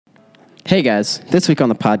Hey guys, this week on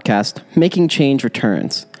the podcast, Making Change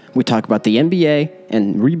returns. We talk about the NBA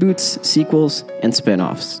and reboots, sequels, and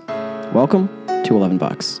spin-offs. Welcome to 11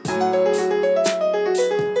 Bucks.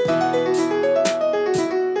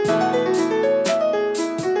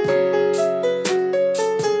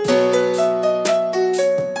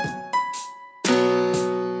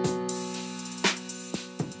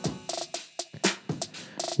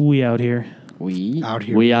 We out here. We out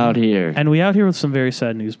here. And we out here with some very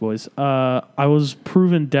sad news, boys. I was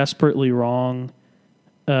proven desperately wrong.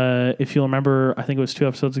 If you'll remember, I think it was 2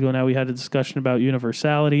 episodes ago now, we had a discussion about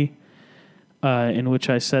universality, in which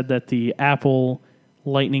I said that the Apple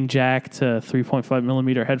Lightning Jack to 3.5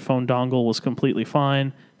 millimeter headphone dongle was completely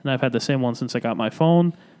fine, and I've had the same one since I got my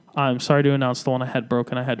phone. I'm sorry to announce the one I had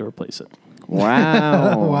broken. I had to replace it.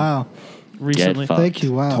 Wow. Wow. Recently. Thank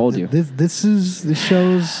you. Wow. Told you. This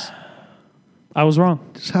shows I was wrong.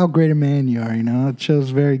 just how great a man you are, you know? It shows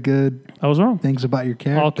very good I was wrong. things about your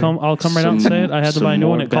character. I'll come right out and say it. I had to Some buy a new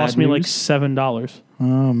one. more It cost bad me like news? $7.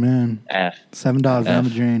 Oh, man. F. $7 down the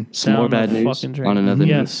drain. Some more Down bad the news fucking drain. on another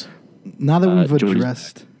Yes. Now that we've Jordy's-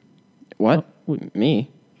 addressed... What? Me?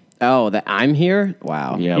 Oh, that I'm here?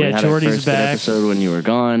 Wow. news. Yeah, Yeah, we had Jordy's our first good back. episode when you were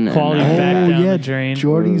gone. and, Quality uh, back down yeah, the drain.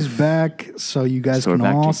 Jordy's back, so you guys So we're can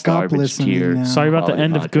back all to stop garbage listening tier. now. Sorry about the Quality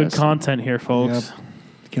end of good podcast. content here, folks. Yep.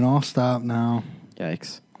 You can all stop now.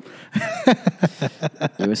 Yikes.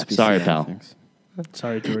 USB Sorry, pal. things.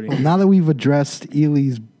 Sorry, Jordy. Now that we've addressed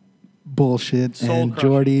Ely's bullshit Soul and crushing.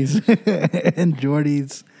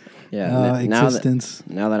 Jordy's Yeah. now existence.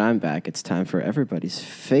 that I'm back, it's time for everybody's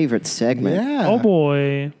favorite segment, Yeah. Oh,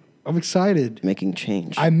 boy. I'm excited. Making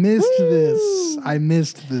Change. I missed this.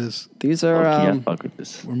 These Low-key, I are, fuck with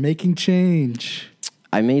this. We're making change.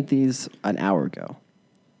 I made these an hour ago.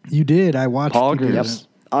 You did. I watched you do Poggers. it.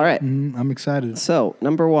 All right. I'm excited. So,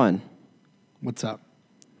 number one. What's up?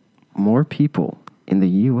 More people in the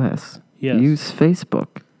U.S. Yes. use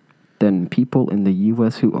Facebook than people in the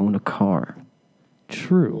U.S. who own a car.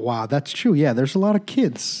 True. Wow, that's true. Yeah, there's a lot of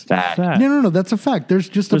kids. Fact. No, that's a fact. There's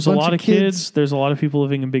just There's a a bunch lot of kids. There's a lot of people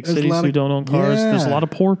living in big There's a cities lot who of- don't own cars. There's a yeah. lot of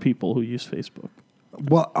poor people who use Facebook.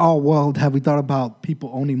 Well, have we thought about people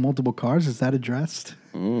owning multiple cars? Is that addressed?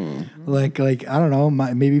 Like I don't know.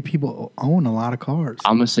 Maybe people own a lot of cars.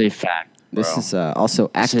 I'm going to say fact. This bro. is also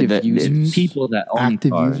Say active that users. it's people that own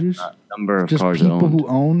Active cars, users? not number of Just cars people owned. who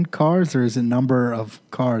own cars, or is it number of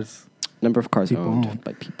cars? Number of cars People owned own.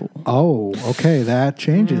 by people. Oh, okay, that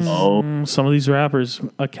changes. Some of these rappers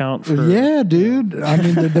account for. Yeah, dude. I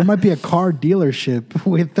mean, there might be a car dealership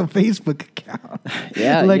with a Facebook account.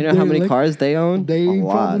 Yeah, Like, you know how they're many like- cars they own? They a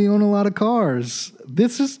lot. probably own a lot of cars.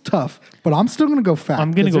 This is tough, but I'm still gonna go fact.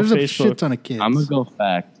 I'm gonna 'cause go There's a Facebook. shit ton of kids. I'm going to go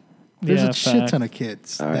fact. There's Yeah, a shit fact. ton of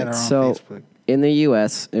kids All that right, are on so Facebook. in the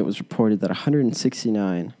U.S., it was reported that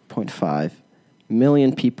 169.5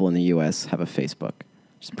 million people in the U.S. have a Facebook,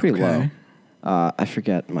 which is pretty Okay. low. I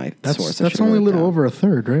forget my source. I That's should've only a wrote it little down. over a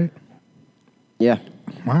third, right? Yeah,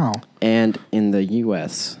 Wow. and in the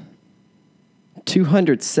U.S.,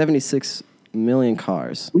 276 million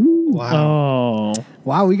cars. Wow. Oh,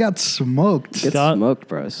 Wow, we got smoked. Get Got- smoked,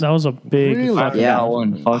 bros. that was a big. Really? fucking- Yeah. That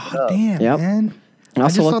one fucked up. Damn, Yep. man. I I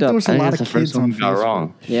also just looked thought there up. was I a think lot that's of the first kids one on we got Facebook.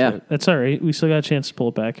 wrong. Yeah, That's all right. We still got a chance to pull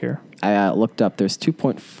it back here. I looked up. There's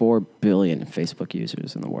 2.4 billion Facebook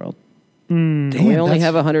users in the world. Damn, we only that's-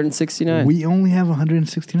 have 169. We only have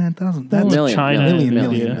 169,000. Well, That's Million. China, million, and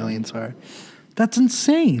million, India. million. Sorry, that's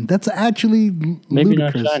insane. That's actually Maybe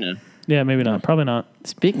not ludicrous. China. Yeah, maybe not. Probably not.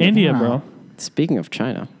 Speaking India, Wow. bro. Speaking of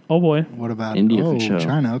China, Oh boy. What about India for sure.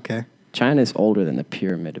 China? Okay. China is older than the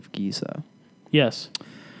Pyramid of Giza. Yes,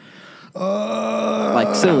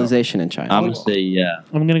 Like civilization in China. I'm going to say yeah.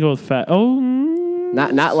 I'm gonna go with fat. Oh,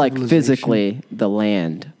 not like Civilization. physically the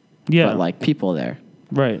land, yeah. but like people there.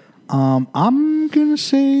 Right. I'm gonna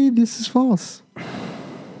say this is false.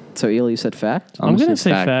 So, Eel, you said fact? I'm gonna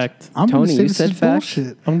say fact. I'm Tony, gonna say you this said is fact?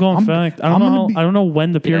 bullshit. I'm going I'm- fact. I I'm don't know. gonna How, be- I don't know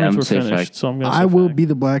when the pyramids I'm were gonna say finished, fact. so I'm gonna. I say will fact. be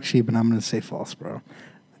the black sheep, and I'm gonna say false, bro.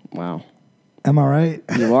 Wow. Am I right?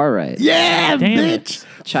 You are right. Yeah, Damn bitch.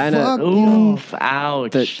 China, Fuck you. Oof,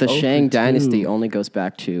 ouch. the Oh Shang for two. dynasty only goes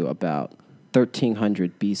back to about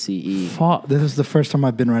 1300 BCE. Fuck. This is the first time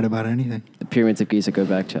I've been right about anything. The pyramids of Giza go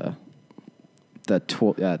back to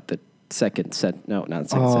the second set. No, not the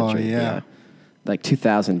second Oh, century. yeah. Like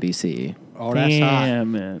 2000 BCE. Oh,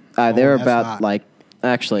 Damn it. They're that's about hot. like,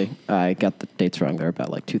 actually, I got the dates wrong. They're about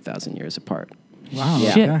like 2,000 years apart. Wow.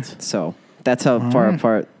 Yeah. Shit. okay. So that's how far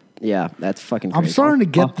apart. Yeah, that's fucking I'm crazy. starting to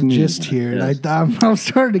get Fuck the me. gist here. Yes. I'm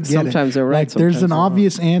starting to get it. Sometimes they're right, Like, there's sometimes an they're wrong.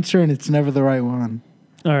 obvious answer, and it's never the right one.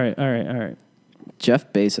 All right.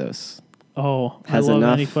 Jeff Bezos Oh, Has I love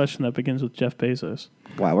enough- any question that begins with Jeff Bezos.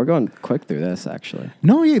 Wow, we're going quick through this, actually.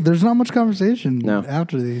 No, yeah, there's not much conversation No.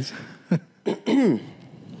 after these.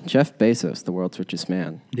 Jeff Bezos, the world's richest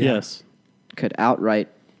man, Yeah. Yes. could outright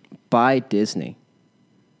buy Disney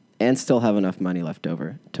and still have enough money left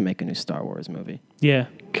over to make a new Star Wars movie. Yeah.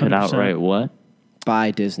 Could 100%. outright what?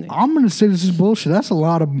 Buy Disney. I'm going to say this is bullshit. That's a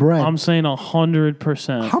lot of bread. I'm saying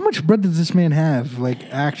 100%. How much bread does this man have,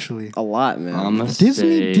 like, actually? A lot, man. I'm gonna Disney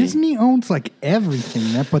say Disney owns, like,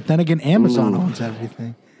 everything. But then again, Amazon Ooh. owns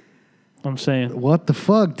everything. I'm saying What the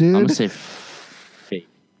fuck, dude? I'm gonna say fake. Fake.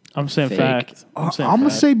 fact. I'm saying going to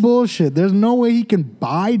fact. say bullshit. There's no way he can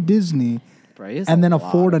buy Disney Bro, he has and a then lot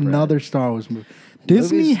afford of bread. another Star Wars movie.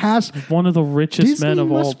 Disney Movies- has... one of the richest Disney men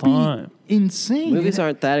of all must be time. insane. Movies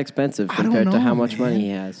aren't that expensive I don't compared to how know, much man. money he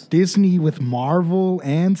has. Disney with Marvel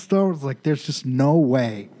and Star Wars, like, there's just no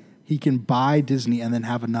way he can buy Disney and then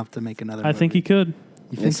have enough to make another I movie. think he could.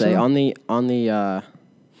 You They think say so?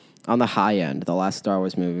 on the high end, the last Star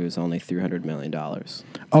Wars movie was only $300 million.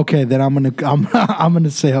 Okay, then I'm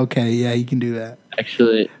gonna say okay, yeah, he can do that.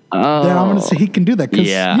 Actually, Then I'm gonna say he can do that. 'cause,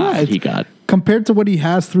 yeah, it's- he got. compared to what he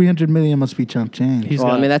has, 300 million must be chump change. He's Well,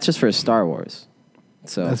 I got- mean, that's just for a Star Wars.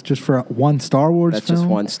 So That's just for one Star Wars that's film. just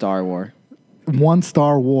one Star War. One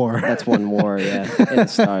Star War. That's one war, yeah. In the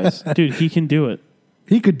stars. Dude, he can do it.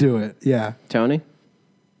 He could do it. Yeah, Tony,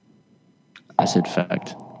 I said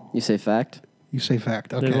fact. you say fact? you say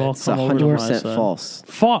fact. They've Okay, all It's come over to my 100% side. false.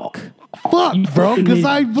 Fuck. fuck, bro, because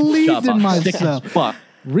I believed in myself. Fuck.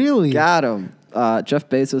 Really, Got him. Jeff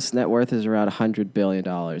Bezos' net worth is around $100 billion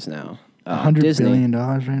now. $100 Disney, billion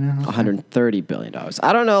right now. $130 billion.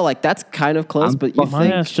 I don't know, like that's kind of close, I'm but you My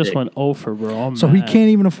think ass just sick. went over, bro. I'm So he mad. can't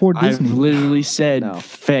even afford I've Disney. literally said No.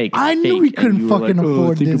 fake. I knew fake, he and couldn't you were fucking like,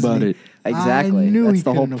 afford think Disney. about it. Exactly. I knew That's he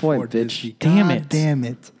the whole couldn't point, afford bitch. Disney. Damn God it. Damn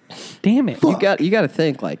it. Damn it. you got to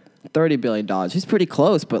think like $30 billion. He's pretty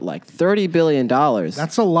close, but like $30 billion.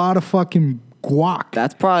 That's a lot of fucking guac.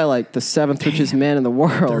 That's probably like the seventh richest man in the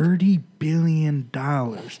world. $30 billion.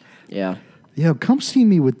 Yeah. Yo, come see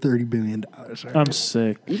me with $30 billion. I'm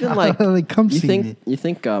sick. Even like, Like, come you see think me. you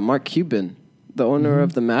think Mark Cuban, the owner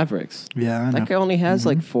of the Mavericks, Yeah, I know. that guy only has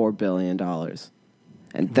like $4 billion,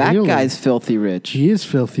 and that Really? guy's filthy rich. He is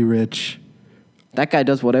filthy rich. That guy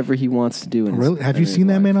does whatever he wants to do. In his, Really? Have in you his seen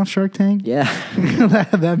that life. man on Shark Tank? Yeah,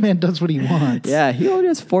 that man does what he wants. yeah. He only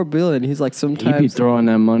has $4 billion. He's like He be sometimes. throwing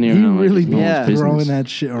that money He around. really like be it's no Yeah. one's business. throwing that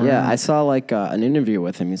shit around. Yeah, I saw like an interview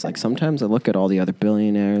with him. He's like, sometimes I look at all the other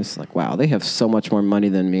billionaires, like, wow, they have so much more money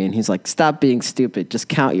than me. And he's like, stop being stupid, just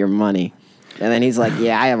count your money. And then he's like,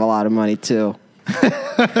 yeah, I have a lot of money too.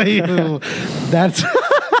 Yo, that's.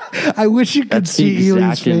 I wish you could That's the see Ely's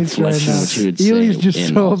exact face right inflection which he now. would say Ely's just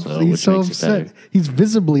in so also, he's which so makes it upset. better. He's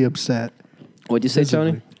visibly upset. What'd you say,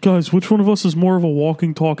 Tony? Visibly. Guys, which one of us is more of a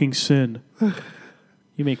walking, talking sin?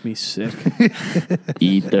 You make me sick.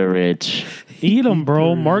 Eat the rich. Eat them,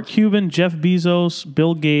 bro. Mark Cuban, Jeff Bezos,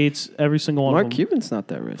 Bill Gates, every single one Mark of them. Cuban's not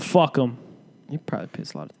that rich. Fuck them. He probably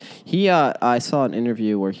pays a lot. He, I saw an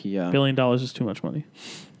interview where he, $1 billion is too much money.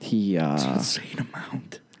 Insane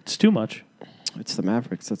amount. It's too much. it's the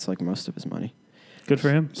Mavericks. That's like most of his money. Good for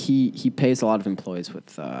him. He pays a lot of employees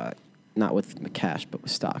with, not with cash, but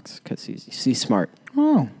with stocks because he's smart.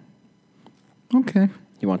 Oh. Okay.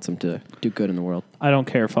 He wants them to do good in the world I don't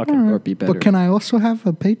care. Fuck him. or be better. But can I also have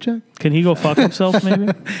a paycheck? Can he go fuck himself, maybe?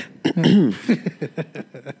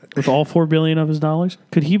 With all $4 billion of his dollars?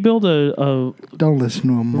 Could he build a Don't listen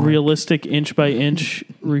to him. Mark. realistic inch by inch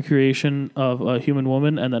recreation of a human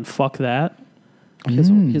woman and then fuck that he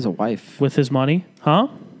has a wife. with his money? Huh?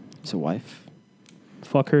 He's a wife.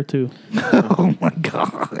 Fuck her too. Oh my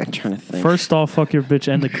god. I'm trying to think. First off, fuck your bitch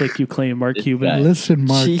and the click you claim, Mark Cuban. Listen,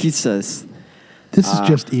 Mark. Jesus. This is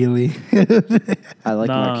just Ely. I like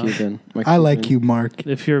Nah. Mark Cuban. Mark I like Cuban. you, Mark.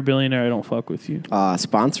 If you're a billionaire, I don't fuck with you.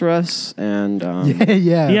 Sponsor us and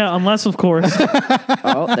Yeah. Yeah, unless, of course,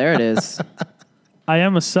 oh, there it is. I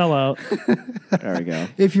am a sellout. There we go.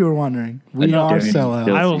 If you were wondering, we know. are Dirty.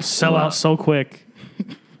 sellouts. I will sell out so quick.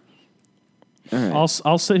 All right.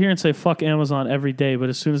 I'll sit here and say fuck Amazon every day, but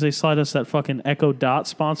as soon as they slide us that fucking Echo Dot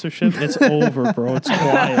sponsorship, it's over, bro. It's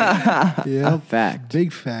quiet. Yep. Fact.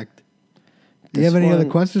 Big fact. Do you This have any other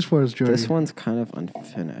one- questions for us, Jordy? This one's kind of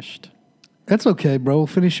unfinished. That's okay, bro. We'll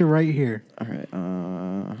finish it right here. All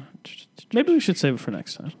right. Maybe we should save it for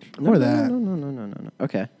next time. Or that. No.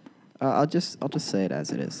 Okay. I'll just say it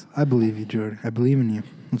as it is. I believe you, Jordy. I believe in you.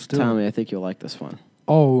 Let's do Tell it. me, I think you'll like this one.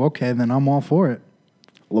 Oh, okay. Then I'm all for it.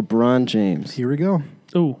 LeBron James, Here we go.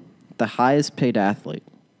 Ooh, the highest paid athlete,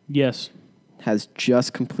 yes. has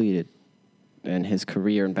just completed in his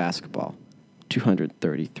career in basketball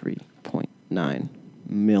 $233.9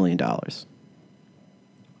 million.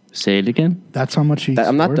 Say it again. That's how much he's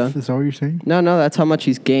I'm not worth? done. Is that what you're saying? No, that's how much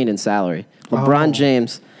he's gained in salary. LeBron Oh.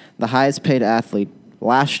 James, the highest paid athlete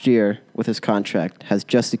last year with his contract, has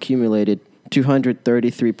just accumulated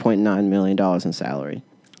 $233.9 million in salary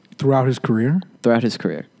Throughout his career? throughout his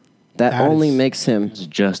career. That That only is- makes him, It's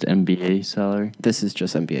just NBA salary. this is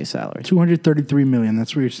just NBA salary. $233 million.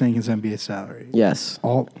 That's what you're saying is NBA salary. Yes.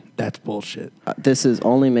 That's bullshit. This is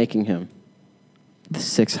only making him the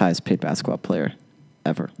 6th highest paid basketball player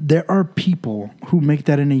ever. There are people who make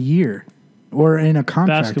that in a year or in a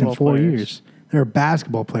contract Basketball in 4 players. years. There are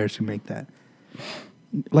basketball players who make that.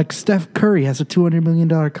 Like Steph Curry has a $200 million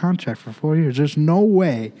contract for 4 years. There's no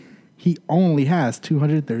way he only has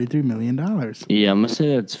 $233 million. Yeah, I'm gonna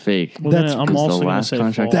say that's fake. Well, That's- then I'm 'cause also the going to last say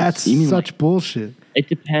contract- false. That's You mean such bullshit. It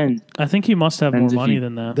depends. I think he must have more Depends if money you-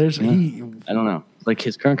 than that. There's Yeah. he I don't know. Like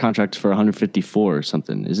his current contract's for 154 or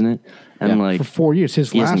something, isn't it? And Yeah, like for 4 years.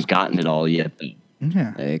 His he hasn't last, gotten it all yet. Though.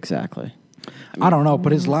 yeah. Exactly. I don't know,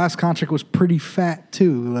 but his last contract was pretty fat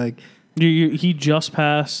too. Like He just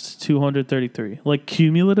passed 233, like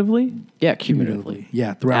cumulatively. Yeah, cumulatively.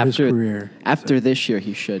 yeah, throughout his career. After this year,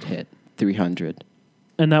 he should hit 300.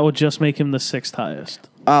 And that would just make him the 6th highest.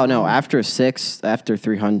 Oh no! After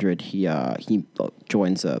 300, he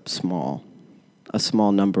joins a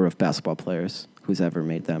small number of basketball players who's ever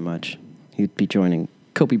made that much. He'd be joining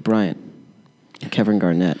Kobe Bryant, Kevin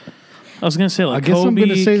Garnett. I was going to say, like, I guess I'm Kobe,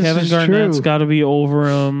 gonna say this Kevin is Garnett's true. got to be over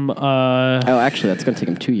him. Oh, actually, that's going to take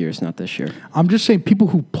him 2 years, not this year. I'm just saying people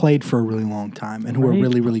who played for a really long time and who are Right.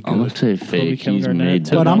 really, really I'm good. gonna say fake. Kevin He's Garnett made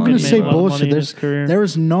took But I'm money, going to made say a lot of money bullshit. in his career. There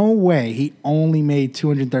is no way he only made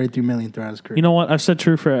 $233 million throughout his career. You know what? I've said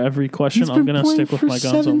true for every question. He's I'm been going to playing stick with for my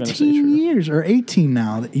guns. I'm going to say 17 true. years or 18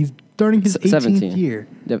 now. He's starting his 18th 17. year.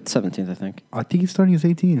 Yep, 17th, I think. I think he's starting his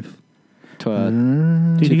 18th.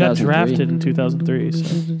 Dude, he got 2003. drafted in 2003.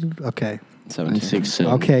 So. Okay. 17.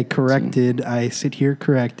 6'7". Okay, corrected. I sit here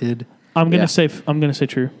corrected. I'm going Yeah. to say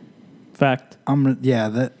true. Fact.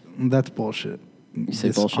 That's bullshit. You say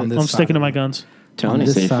bullshit? on this I'm side sticking to of my the- guns. On Tony,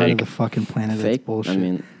 this say side fake. of the fucking planet, that's fake. bullshit. I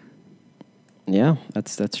mean, yeah,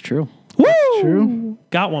 that's true. true.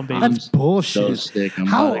 Got one, baby. That's bullshit. So sick. I'm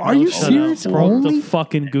How about to are go you shut serious? up. Broke the Only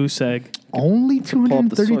fucking goose egg. only pull up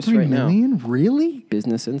the source 233 right now. million? Really?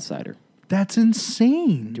 Business Insider. That's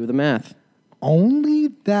insane. Do the math. Only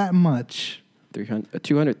that much.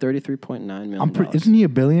 233.9 million. Isn't he a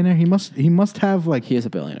billionaire? He must have like He is a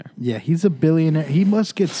billionaire. yeah, he's a billionaire. He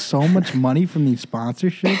must get so much money from these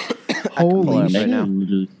sponsorships. pull it Holy up shit. right now.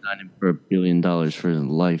 Literally signed him for $1 billion for his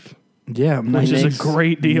life. Yeah, Which is a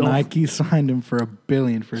great deal. Nike signed him for $1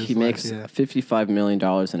 billion for his He life, makes yeah. $55 million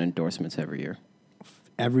in endorsements every year.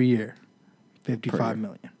 every year. 55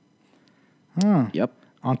 million. Huh. Yep.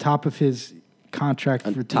 On top of his contract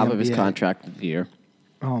On for top of his NBA. contract of the year.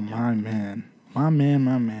 Oh my man. My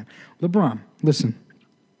man. LeBron, listen.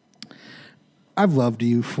 I've loved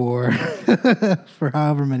you for for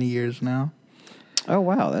however many years now. Oh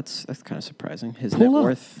wow, that's kind of surprising. His Pull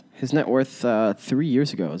net up. worth 3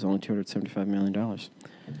 years ago was only $275 million.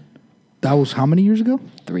 That was how many years ago?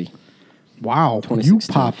 3. Wow. You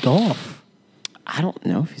 2016. popped off. I don't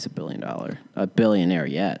know if he's a billionaire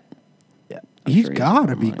yet. Yeah. I'm He's sure got to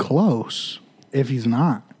got be money. close if he's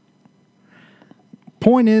not.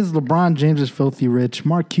 Point is, LeBron James is filthy rich.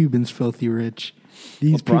 Mark Cuban's filthy rich.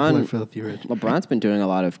 These people are filthy rich. LeBron's been doing a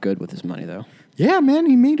lot of good with his money though. Yeah, man,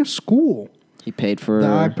 he made a school. He paid for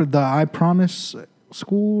The I Promise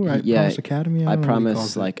School, I Promise Academy. I don't know what he promise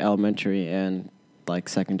calls it. like elementary and like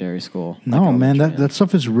secondary school. Like No, man, elementary that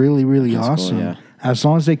stuff is really, really High school, awesome. yeah. As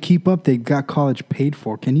long as they keep up, they got college paid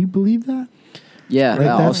for. Can you believe that? yeah. Like,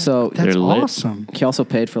 that's Also, that's They're lit. awesome. he also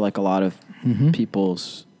paid for like a lot of Mm-hmm.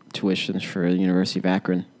 people's tuitions for the University of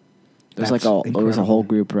Akron. There's That's like there was a whole incredible.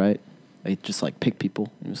 group, right? They just like pick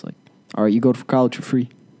people. It was like, all right, you go to college for free.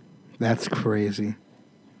 That's crazy.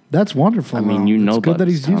 That's wonderful. I mean, though. you know it's good about that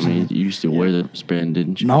this, he's using Tommy. it. You used to wear the wristband,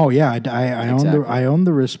 didn't you? No, yeah, Exactly. I own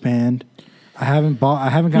the wristband. I haven't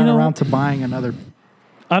gotten know- around to buying another.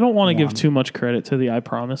 I don't want to give One. too much credit to the I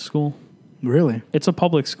Promise school. Really? It's a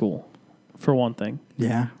public school, for one thing.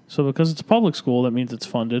 Yeah. So because it's a public school, that means it's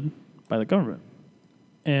funded by the government.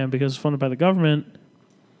 And because it's funded by the government,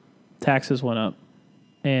 taxes went up.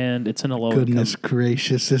 And it's in a low Goodness income.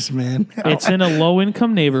 gracious, this man. It's in a low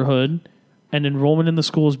income neighborhood, and enrollment in the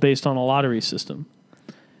school is based on a lottery system.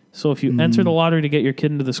 So if you enter the lottery to get your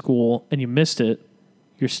kid into the school and you missed it,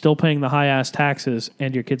 you're still paying the high ass taxes,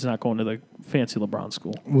 and your kid's not going to the fancy LeBron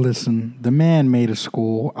school. Listen, the man made a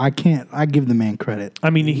school. I give the man credit. I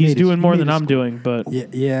mean, He he's made doing more he than made a I'm school. doing, but Yeah.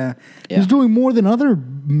 Yeah. He's doing more than other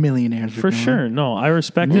millionaires are for doing. sure, no, I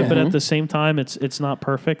respect it, but Yeah. at the same time, it's not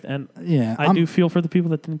perfect, and Yeah, I do feel for the people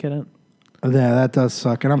that didn't get in. Yeah, that does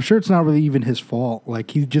suck, and I'm sure it's not really even his fault.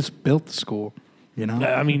 Like he just built the school, you know.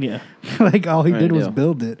 I mean, yeah, Like all he Right, did was yeah.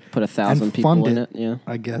 build it. Put 1,000 and people fund in it. Yeah.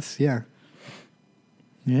 I guess. Yeah.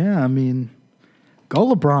 Yeah, I mean,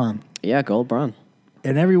 go LeBron Yeah, go LeBron.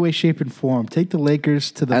 in every way, shape, and form. Take the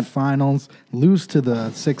Lakers to the At- finals. Lose to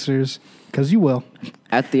the Sixers because you will.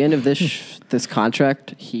 At the end of this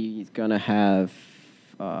contract, he's gonna have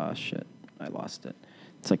shit. I lost it.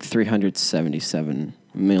 It's like $377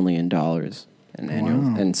 million in annual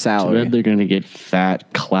Wow. in Too salary. bad they're gonna get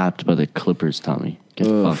fat clapped by the Clippers, Tommy. Get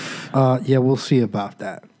Oof. fucked. Yeah, we'll see about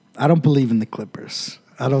that. I don't believe in the Clippers.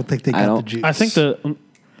 I don't think they I got the don't- juice. I think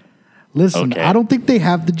Listen, Okay. I don't think they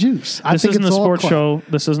have the juice. I this think isn't a it's all sports clout. show.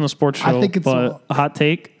 This isn't a sports show. I think it's but all- a hot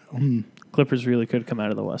take: Clippers really could come out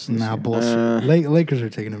of the West. This Nah, year. bullshit. Lakers are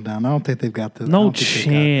taking them down. I don't think they've got the. I No don't think they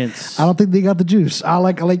got- chance. I don't think they got the juice.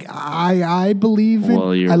 I believe in.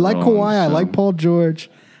 Well, you're I like wrong, Kawhi. I so- like Paul George,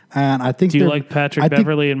 and I think. Do you they're- like Patrick I think-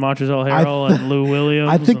 Beverly and Montrezl Harrell and Lou Williams?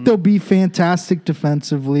 I think and- they'll be fantastic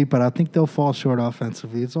defensively, but I think they'll fall short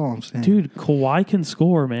offensively. That's all I'm saying. Dude, Kawhi can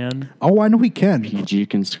score, man. Oh, I know he can. PG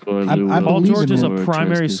can score. I- Lou I Will Paul believe George in is a him.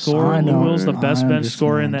 primary scorer. I Lou know. Will's the I best bench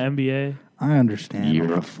scorer in the understand. NBA. I understand.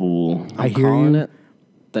 You're a fool. I hear Calling you, it.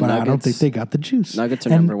 The but Nuggets. I don't think they got the juice. Nuggets are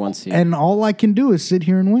And- number one seed. And all I can do is sit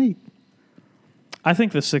here and wait. I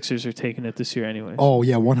think the Sixers are taking it this year, anyways. Oh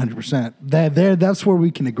yeah, 100%. That's where we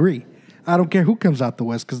can agree. I don't care who comes out the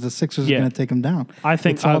West because the Sixers Yeah. are going to take them down. I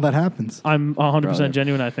think that's all that happens. I'm 100% Brother.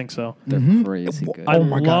 genuine. I think so. They're crazy good. I Oh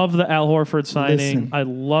my God. love the Al Horford signing. Listen. I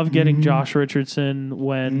love getting Josh Richardson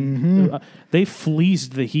when they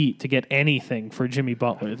fleeced the Heat to get anything for Jimmy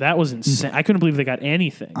Butler. That was insane. I couldn't believe they got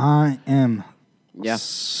anything. I am Yeah.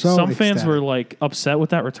 so Some fans ecstatic. were like upset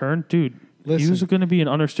with that return. Dude, he Listen. was going to be an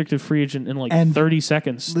unrestricted free agent in like And 30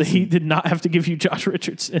 seconds. The listen. Heat did not have to give you Josh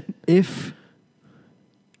Richardson. If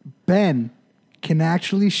Ben can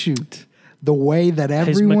actually shoot the way that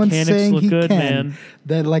everyone's mechanics saying look he good, can, man.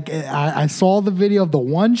 that like I saw the video of the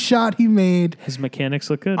one shot he made. His mechanics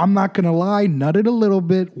look good. I'm not gonna lie, nutted a little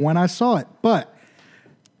bit when I saw it, but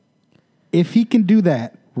if he can do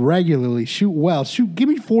that regularly, shoot well, give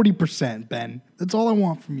me 40%, Ben. That's all I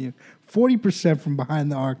want from you. 40% from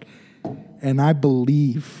behind the arc, and I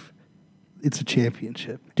believe it's a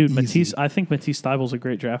championship. Dude, Easy. Matisse, I think Matisse Thybulle's a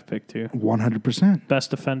great draft pick too. 100%. Best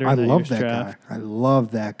defender I in that love year's that draft. guy. I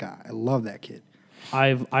love that guy. I love that kid.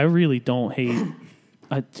 I really don't hate,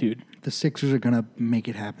 dude. The Sixers are gonna make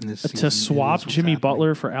it happen this season. To It is swap what's Jimmy happening.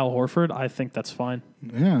 Butler for Al Horford, I think that's fine.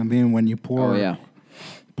 Yeah, I mean when you pour, Oh yeah.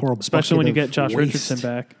 pour a Especially when you bucket get Josh of Richardson waste.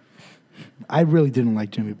 back. I really didn't like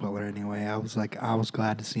Jimmy Butler anyway. I was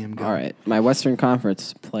glad to see him go. All right. My Western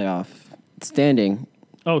Conference playoff standing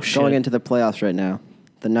Oh shit! going into the playoffs right now.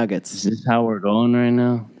 The Is Nuggets. this how we're going right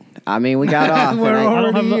now? I mean, we got off. and We're I, I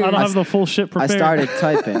don't have the, I don't I have the full shit I prepared. started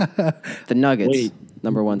typing. The Nuggets, Wait.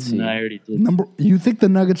 number one seed. I already did. You think the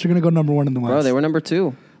Nuggets are going to go number one in the West? Bro, they were number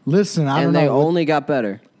 2, Listen, I don't and know. they only got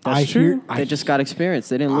better. I true. hear. They just got experience.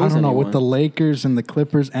 They didn't I lose don't know anyone. with the Lakers and the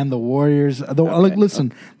Clippers and the Warriors. Like,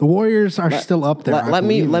 listen, the Warriors are still up there. I Let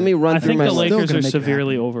me believe it. run I through think my the list. Still Lakers gonna are make it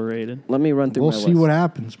severely overrated. Let me run through We'll my see list. what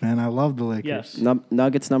happens, man. I love the Lakers. Yes.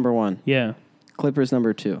 Nuggets number 1, Yeah. Clippers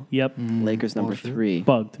number 2, Yep. Lakers number 3,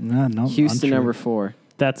 Bugged. No, Houston untrue. number 4,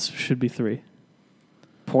 That should be 3.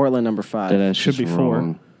 Portland number 5, That Should be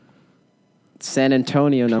 4. San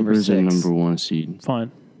Antonio number Clippers 6, are number 1 seed. Fine.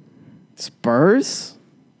 Spurs.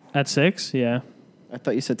 At 6, yeah. I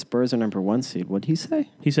thought you said Spurs are number 1 seed. What did he say?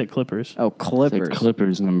 He said Clippers. Oh, The Clippers.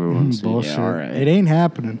 Clippers number 1 seed. Bullshit. all right. It ain't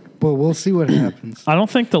happening, but we'll see what happens. I don't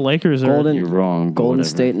think the Lakers are. Golden- You're wrong. but Golden whatever.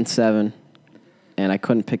 State in 7, and I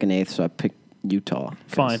couldn't pick an 8th, so I picked Utah. 'cause,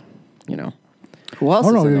 Fine. You know. Who else Oh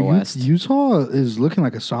is no, in the West? Utah is looking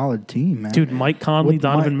like a solid team, man. Dude, Mike Conley, With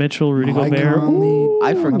Donovan Mike- Mitchell, Rudy Mike Gobert. Conley, Ooh.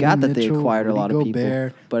 I forgot Donovan that they Mitchell, acquired a lot of Rudy people.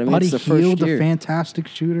 Gobert, But I mean, Buddy it's the first Hield, year. a fantastic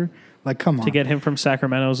shooter. Like, come on. To get him from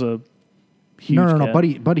Sacramento's a huge no.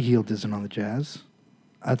 get. Buddy Hield isn't on the Jazz.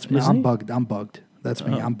 That's me. Is I'm he? bugged. That's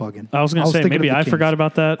me. I'm bugging. I was going to say, thinking maybe of the I Kings. forgot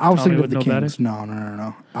about that. I was Tommy thinking of would the know Kings. better.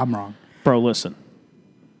 No. I'm wrong. Bro, listen.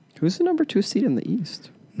 Who's the number 2 seed in the East?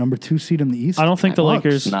 Number 2 seed in the East. I don't think the Bucks.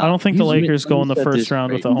 Lakers. Nah. I don't think the Let me- Lakers go in the set first this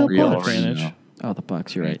round with a straight home for field y'all right advantage. now. Oh, the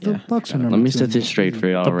Bucks. You're right. The Yeah. Bucks are number Let me 2 set in the this straight for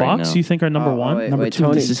y'all The right Bucks, now. you think are number Oh, one? wait, Number wait, 2 in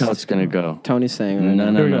Tony. the This is how it's going to go. Tony's saying. No, right no,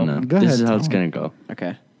 now. no, we no, go. no. Go This ahead, is how it's Tony. going to go.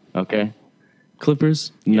 Okay. Okay?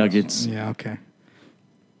 Clippers, Nuggets, Yeah. Okay.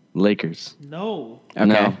 Lakers. No. Okay.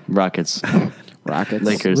 No, Rockets. Rockets.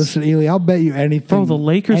 Lakers. Listen, Ely, I'll bet you anything. Bro, the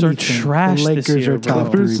Lakers are anything. trash The this Lakers year, are bro. top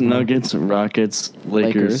Clippers, 3. Bro. Nuggets, Rockets,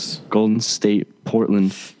 Lakers, Golden State,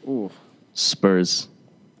 Portland, Ooh. Spurs,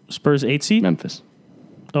 Spurs 8 seed? Memphis.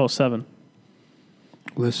 Oh, 7.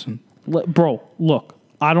 Listen, Bro, look.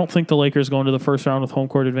 I don't think the Lakers go into the first round with home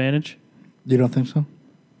court advantage. you don't think so?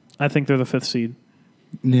 I think they're the 5th seed.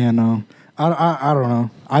 Yeah, no. I don't know.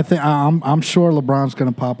 I think I'm sure LeBron's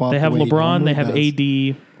going to pop off. They have the way he LeBron, they normally have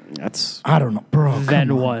does. AD. That's I don't know, bro. Then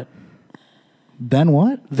come on. what? Then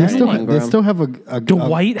what? Then They Ingram. still have a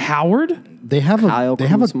Dwight Howard? They have Kyle a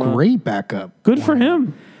Kuzma. great backup. Good for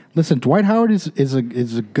him. Listen, Dwight Howard is a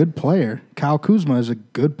good player. Kyle Kuzma is a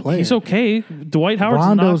good player. He's okay. Dwight Howard's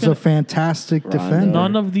Rondo's not gonna, a fantastic defender.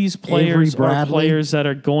 None of these players Avery are Bradley. players that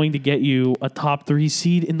are going to get you a top 3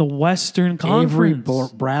 seed in the Western Avery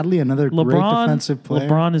Conference. Bradley, another great LeBron, defensive player.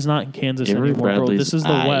 LeBron is not in Kansas Avery anymore, bro. Bradley's This is the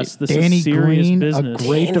aight. West. This Danny is serious Green, business. a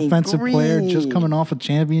great Danny defensive player, just Green. coming off a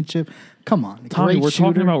championship. Come on, Tommy, great we're shooter.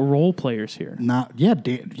 talking about role players here.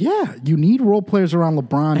 Yeah. You need role players around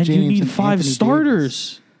LeBron And James you need and 5 Anthony starters.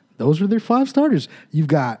 Davis. Those are their 5 starters. You've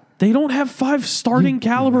got They don't have 5 starting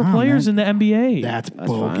caliber Nah, players man. in the NBA. that's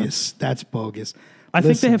bogus. That's bogus. I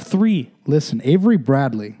think they Listen, have 3. Listen, Avery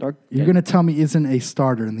Bradley. Dark- You're going to tell me isn't a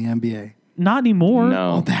starter in the NBA? Not anymore. Oh,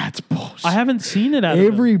 No. that's bullshit. I haven't seen it out of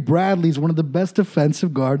him. Avery Bradley's one of the best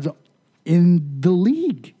defensive guards in the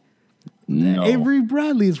league. No. Avery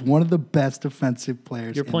Bradley is one of the best defensive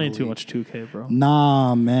players. You're in playing the too league. much 2K, bro.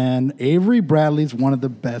 Nah, man. Avery Bradley's one of the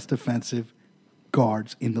best defensive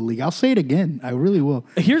guards in the league. I'll say it again. I really will.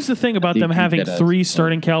 Here's the thing about You them think having that 3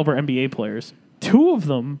 starting caliber NBA players. 2 of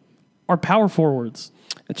them are power forwards.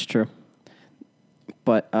 It's true.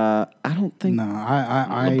 But I don't think. No,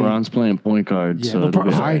 I LeBron's playing point guard, yeah, so it'll be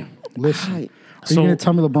LeBron, all right. listen. I- Are So- you going to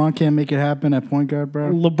tell me LeBron can't make it happen at point guard,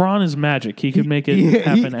 bro? LeBron is magic. He could make it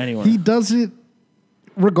happen anywhere. He does it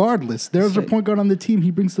regardless. There's a Say- point guard on the team. He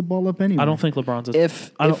brings the ball up anyway. I don't think LeBron's a,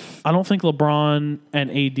 If- I don't, if- I don't think LeBron and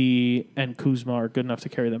AD and Kuzma are good enough to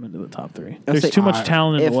carry them into the top 3. I'll There's say- too much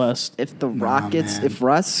talent in if, the West. If the Rockets, man. if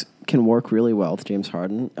Russ can work really well with James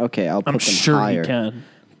Harden, okay, I'll put I'm them sure higher. he can.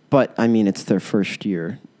 But I mean, it's their first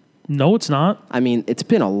year. No, it's not. I mean, it's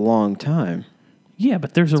been a long time. Yeah,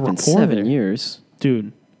 but there's a It's been rapport 7 there. years,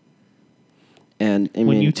 Dude, and I when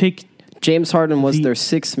mean, you take James Harden was the- their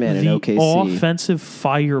 6th man in the OKC. offensive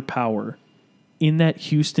firepower in that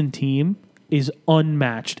Houston team is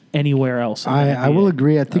unmatched anywhere else. in the I will NBA.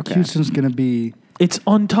 agree. I think Okay. Houston's going to be. It's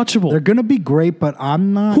untouchable. They're going to be great, but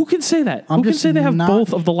I'm not. Who can say that? I'm Who can just say they have not-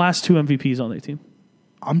 both of the last 2 MVPs on their team?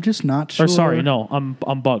 I'm just not sure. Or sorry, no, I'm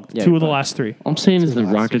bugged. Yeah, 2 you're of the bugged. last 3. All I'm saying is the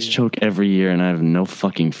last Rockets year. choke every year, and I have no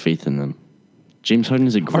fucking faith in them. James Harden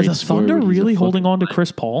is a Are great the scorer, Thunder but he's a really fucking holding on to liar.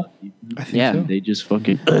 Chris Paul? I think Yeah. so. They just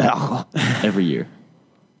fucking every year.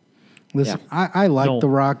 Listen, Yeah. I like No. the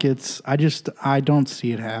Rockets. I don't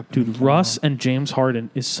see it happening. Dude, Russ and James Harden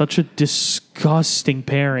is such a disgusting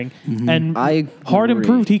pairing. And I Harden agree.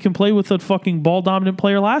 proved he can play with a fucking ball dominant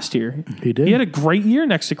player last year. He did. He had a great year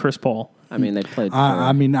next to Chris Paul. I mean, they played.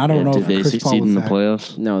 I mean, I don't know Did if they Chris Paul succeed was in the that.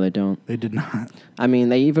 playoffs? no, they don't. They did not. I mean,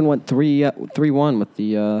 they even went 3-1 with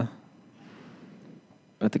the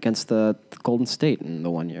against the Golden State in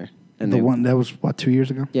the one year. And The they, one that was what 2 years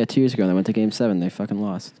ago. Yeah, 2 years ago. They went to Game 7. They fucking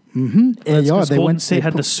lost. Mm-hmm. That's 'cause they Golden went. State they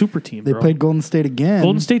had pl- the super team, They bro. played Golden State again.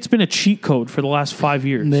 Golden State's been a cheat code for the last 5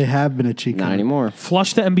 years. They have been a cheat Not code. anymore.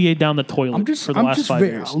 Flush the NBA down the toilet for the last 5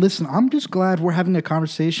 years. Listen, I'm just glad we're having a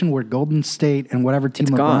conversation where Golden State and whatever team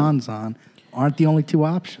It's gone. LeBron's on aren't the only 2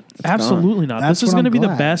 options. Absolutely not. That's This is what going to I'm be the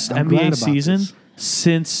glad. best I'm glad NBA about season this.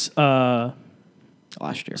 since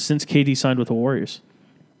Last year. since KD signed with the Warriors.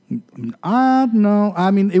 No,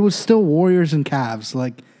 I mean it was still Warriors and Cavs,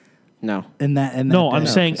 like No. in that. No, I'm day.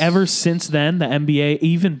 saying ever since then, the NBA,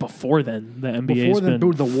 even before then, the NBA before has then, been.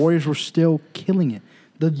 dude, the Warriors were still killing it.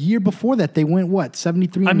 The year before that, they went what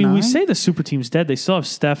 73. I mean, we 9? say the super team's dead. They still have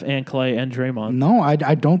Steph and Clay and Draymond. No, I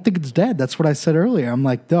don't think it's dead. That's what I said earlier. I'm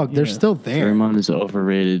like, Doug, they're Yeah. still there. Draymond is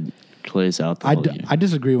overrated. Clay's out the whole year. I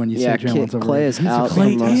disagree when you Yeah, say Draymond's Clay overrated. is He's a out. great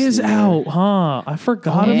Clay Most of is the year. out, huh? I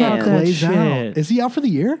forgot Oh, about yeah. that Clay's shit. out. Is he out for the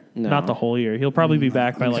year? No. Not the whole year. He'll probably be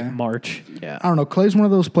back by like okay. March. Yeah. I don't know. Clay's one of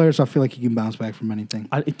those players I feel like he can bounce back from anything.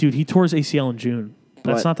 Dude, he tore his ACL in June.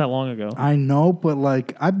 That's But- not that long ago. I know, but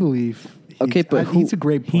like I believe. Okay, but he's a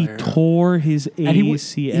great He player. tore his And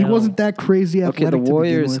ACL. he wasn't that crazy Okay, athletic. the to begin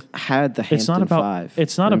Warriors with. had the Hampton It's not about. Five.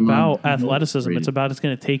 It's not Draymond about is athleticism. overrated. It's about it's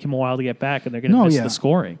going to take him a while to get back, and they're going to No, miss yeah. the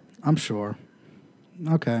scoring. I'm sure.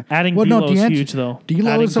 Okay. Adding no, D'Lo's D'Angelo- huge, though. D'Lo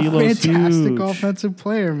Adding is a D'Lo's fantastic huge. offensive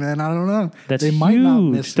player, man. I don't know. That's they huge. might not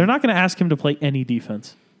miss They're him. not going to ask him to play any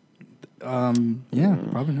defense. Yeah,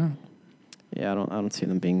 probably not. Yeah, I don't see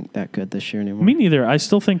them being that good this year anymore. Me neither. I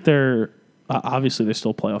still think they're obviously they're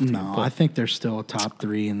still playoff team. No, but I think they're still a top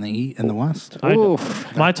 3 in the West.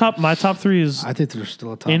 Oof. my top three is I think they're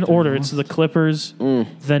still a top in 3 order. the It's West. the Clippers,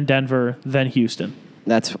 then Denver, then Houston.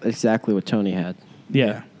 That's exactly what Tony had.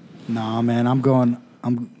 Yeah. Nah, man, I'm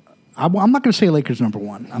not going to say Lakers number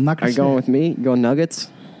 1. I'm not Are going you to say going with me? You going Nuggets?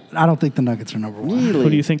 I don't think the Nuggets are number 1. Who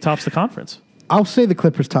do you think tops the conference? I'll say the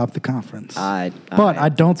Clippers top the conference. But I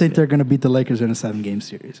don't think they're going to beat the Lakers in a 7-game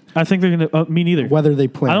series. I think they're going to. Me neither. Whether they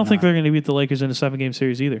play I or don't think not. they're going to beat the Lakers in a 7-game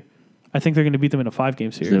series either. I think they're going to beat them in a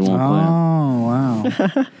 5-game They series. won't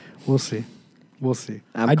play. Oh, wow. We'll see.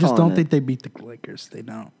 I'm I just calling don't it. think they beat the Lakers. They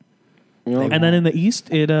don't. You know, And then in the East,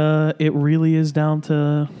 it really is down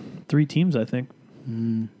to 3 teams. I think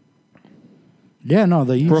Yeah, no,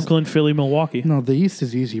 the East. Brooklyn, Philly, Milwaukee. No, the East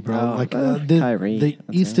is easy, bro. Oh, the Kyrie, the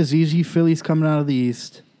that's East it. is easy. Philly's coming out of the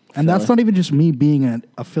East. And Philly. that's not even just me being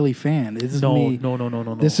a Philly fan. This is No, me.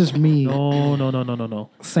 no. This is me. No.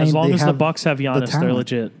 Saying As long they as the have Bucks have the Giannis, they're talent.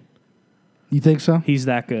 legit. You think so? He's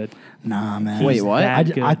that good. Nah, man. Wait, He's what? that I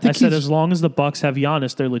good. think I said he's- as long as the Bucks have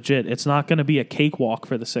Giannis, they're legit. It's not going to be a cakewalk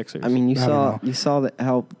for the Sixers. I mean, I don't know. you saw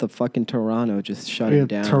how the fucking Toronto just shut Yeah, him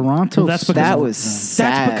down. Toronto. Well, that's because That of- was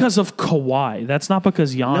sad. that's because of Kawhi. That's not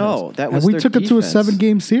because Giannis. No, that And was we their took it to a defense.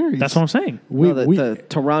 7-game series. That's what I'm saying. No, the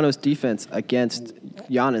Toronto's defense against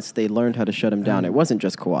Giannis, they learned how to shut him down. It wasn't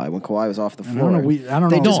just Kawhi. When Kawhi was off the I don't floor, know, I don't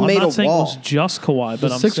they know. just No, made I'm not a saying wall. it was just Kawhi, but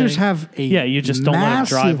the I'm Sixers saying, have a yeah, you just don't let him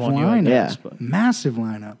drive on you, I lineup. guess, Yeah. but Massive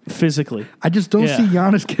lineup. physically. I just don't Yeah. see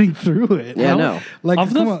Giannis getting through it. Yeah, no. Like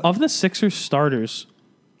of come the on. of the Sixers starters,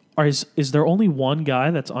 is there only one guy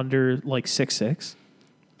that's under like 6'6"?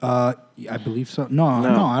 I believe so. No,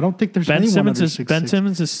 I don't think there's Ben anyone Simmons under is 6'6". Ben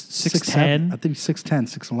Simmons is 6'10". 6'10". I think he's 6'10",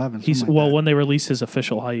 6'11". He's something like that. when they release his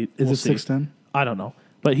official height, Is we'll it see. 6'10"? I don't know,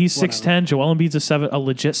 but he's 6'10". Joel Embiid's a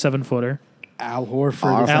legit 7-footer. Al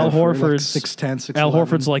Horford. Al is Horford's like 6'10", 6'11". Al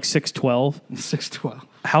Horford's like 6'12". 6'12".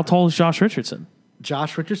 How tall is Josh Richardson?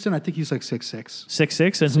 Josh Richardson, I think he's like 6'6".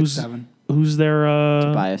 6'6", and 6'7". who's their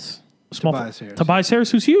Bias. small Tobias Harris. Tobias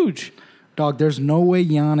Harris, who's huge. Dog, there's no way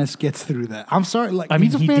Giannis gets through that. I'm sorry, like I mean,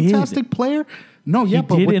 he's a he did. fantastic player. No, He yeah,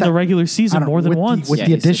 but did with in that, the regular I season don't know, more than with once. With Yeah,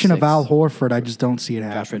 the he's addition of 6'6". Al Horford, I just don't see it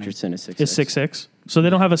Josh happening. Richardson is 6'6". Is 6'6". So they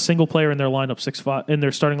don't have a single player in their lineup 6'5", in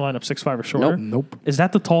their starting lineup 6'5" or shorter. Nope. Is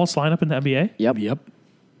that the tallest lineup in the NBA? Yep.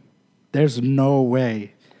 There's no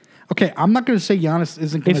way. Okay, I'm not going to say Giannis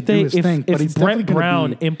isn't going to do his thing, but he's if Brett definitely Brown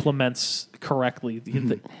going to be. implements correctly,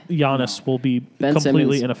 Giannis will be Ben completely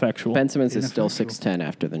Simmons- ineffectual. Ben Simmons is still Ineffectual. 6'10"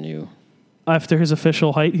 after the new. After his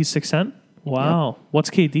official height, he's 6'10". Wow. What's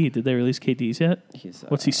KD? Did they release KD's yet? He's,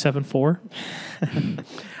 What's he, 7'4"?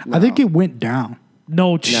 I think it went down.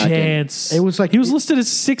 No didn't. chance. It was like- he was listed as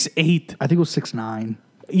 6'8". I think it was 6'9".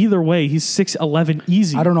 Either way, he's 6'11"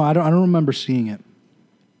 easy. I don't know. I don't remember seeing it.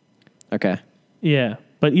 Okay. Yeah,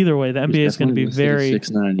 but either way, the NBA is going to be very,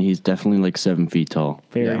 6'9". He's definitely like 7 feet tall.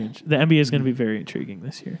 very. Yeah. The NBA is going to be very intriguing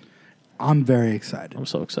this year. I'm very excited. I'm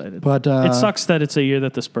so excited. But it sucks that it's a year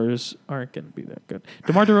that the Spurs aren't going to be that good.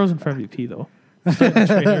 DeMar DeRozan for MVP though. Starting the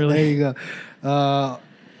trade there early. you go.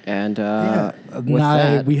 And Yeah. with Nah,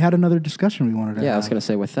 that, we had another discussion we wanted to yeah, I have. was going to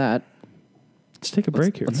say with that, Let's take a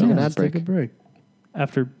break here. let's fellas. take an ad Let's take a break.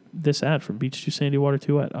 After this ad from Beach to Sandy, Water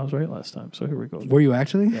to Wet. I was right last time, so here we go. Were you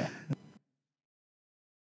actually? Yeah.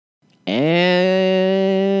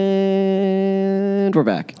 and we're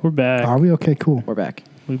back. We're back. Are we okay? Cool. We're back.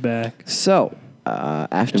 We back. So,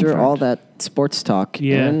 after Confirmed. all that sports talk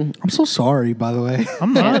Yeah. I'm so sorry, by the way,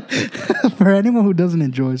 I'm not. for anyone who doesn't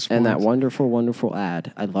enjoy sports. and that wonderful, wonderful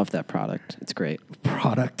ad, I love that product. It's great.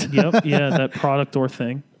 product. Yep. Yeah, that product or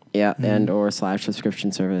thing. Yeah, and or /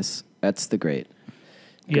 subscription service. That's the great.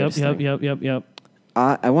 Yep. greatest Yep. thing. Yep.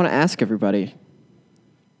 I want to ask everybody.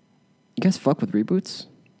 You guys fuck with reboots?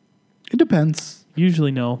 It depends.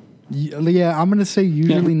 Usually no. Yeah, I'm gonna say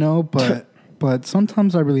usually no, but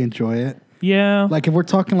sometimes I really enjoy it. Yeah. Like if we're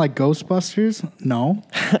talking like Ghostbusters, no.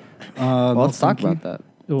 Well, let's talk thank about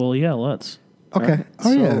that. Well, yeah. Let's. Okay. Alright,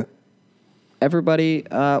 Oh yeah. so- Everybody,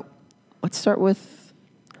 let's start with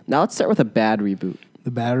a bad reboot.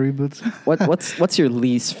 The battery boots. What's your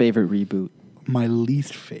least favorite reboot? My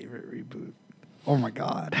least favorite reboot. Oh my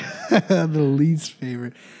god. The least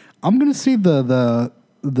favorite. I'm gonna say the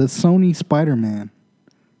Sony Spider-Man.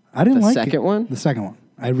 I didn't The like second it. one? The second one.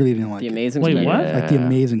 I really didn't like The it. Amazing Wait, Spider-Man? what? Like the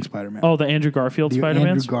Amazing Spider-Man. Oh, the Andrew Garfield The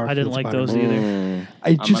Spider-Mans. Andrew I didn't Garfield like those Spider-Man. either. I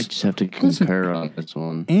I might just have to concur on this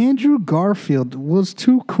one. Andrew Garfield was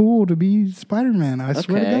too cool to be Spider-Man. I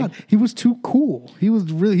swear to Okay. God, he was too cool. He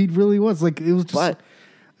really was. Like it was just. But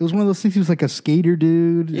It was one of those things. He was like a skater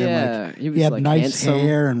dude. Yeah, and like, he was, he had like, nice handsome.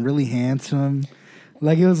 hair and really handsome.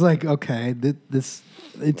 Like it was like okay, this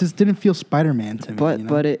it just didn't feel Spider-Man to me. But you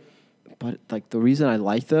know? but like the reason I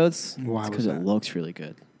like those Why is was because it that? looks really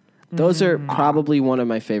good. Those are probably one of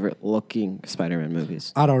my favorite looking Spider-Man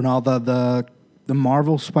movies. I don't know the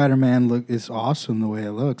Marvel Spider-Man look is awesome the way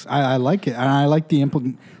it looks. I like it, and I like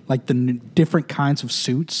the different kinds of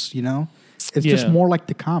suits. You know, it's just Yeah. more like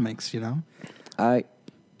the comics. You know. I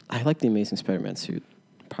like the Amazing Spider-Man suit.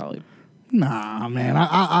 Probably Nah, man.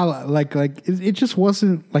 I like it just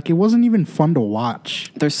wasn't like it wasn't even fun to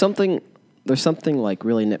watch. there's something like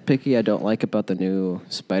really nitpicky I don't like about the new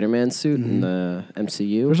Spider-Man suit in the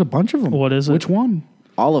MCU. There's a bunch of them. What is it? Which one?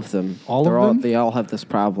 All of them. All of them? They all have this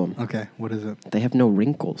problem. Okay, what is it? They have no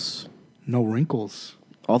wrinkles. No wrinkles.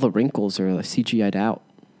 All the wrinkles are like CGI'd out.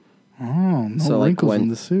 Oh, no So, like, wrinkles when- in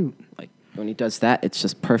the suit. Like when he does that, it's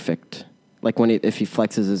just perfect. Like if he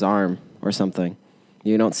flexes his arm or something,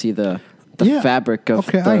 you don't see the Yeah. fabric of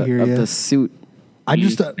Okay, I hear ya. the suit. I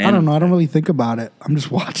don't know. I don't really think about it. I'm just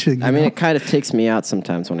watching. I you mean, know? it kind of takes me out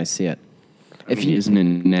sometimes when I see it. If he isn't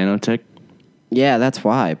in nanotech, Yeah, that's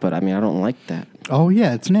why. But I mean, I don't like that. Oh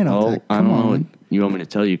yeah, it's nanotech. I Come don't know what on. you want me to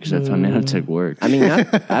tell you because that's how nanotech works. I mean,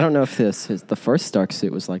 I don't know if the first Stark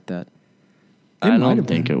suit was like that. I might don't have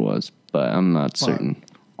think been. it was, but I'm not certain.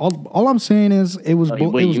 All I'm saying is it was Wait, it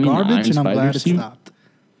was you mean the garbage, and Iron I'm glad Spider it suit? stopped.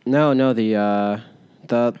 No, the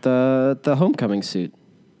Homecoming suit.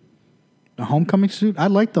 The homecoming suit. I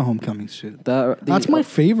like the homecoming suit. That's my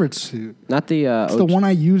favorite suit. not the It's the one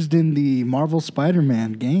I used in the Marvel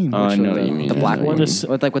Spider-Man game. Oh, I which know one, what you mean. the I black know what one, you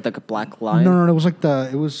mean. with the black line. No, it was like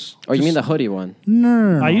it was. Or you mean the just- hoodie one?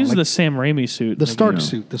 No. I use like the Sam Raimi suit. the in Stark game.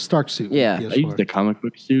 suit. The Stark suit. Yeah. PS4. I used the comic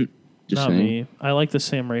book suit. Just Not saying. me. I like the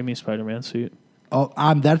Sam Raimi Spider-Man suit. Oh,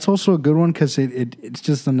 that's also a good one because it's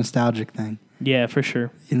just a nostalgic thing. Yeah, for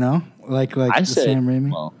sure. You know, like I the said, Sam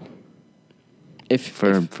Raimi. well, If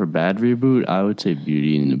for bad reboot, I would say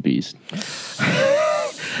Beauty and the Beast.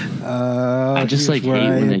 I just like here's hate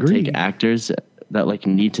where I when they agree. take actors that like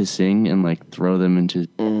need to sing and like throw them into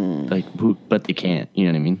like but they can't.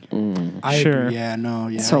 You know what I mean? I Sure. agree. Yeah, no,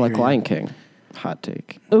 yeah. so I like hear you. Lion King, hot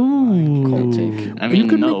take, Ooh. cold take. I mean, You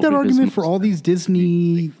could no, make that because argument for most all these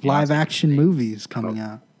Disney Beyonce live can action sing. movies coming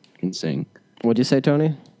out. can sing What'd you say,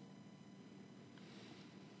 Tony?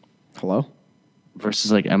 Hello.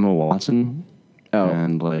 versus like Emma Watson Oh,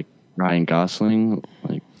 and like Ryan Gosling.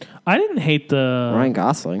 Like I didn't hate the Ryan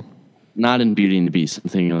Gosling. not in Beauty and the Beast. I'm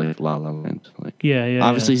thinking of like La La Land. Like Yeah.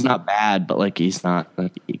 obviously yeah. he's not bad, but like he's not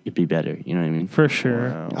like he could be better. You know what I mean? For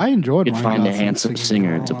sure. I enjoyed. You could Ryan find a Gosling handsome singing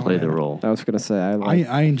singer for to La La play the Land. role. I was gonna say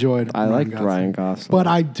I enjoyed. I liked Ryan Gosling, but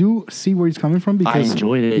I do see where he's coming from I because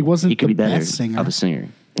enjoyed it. he wasn't He could the be better best singer. of a singer.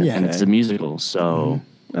 Yeah. and it's a musical, so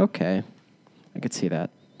Okay, I could see that.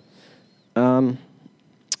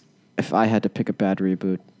 If I had to pick a bad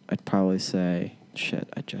reboot, I'd probably say shit.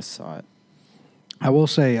 I just saw it. I will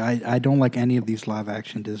say I don't like any of these live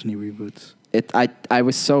action Disney reboots I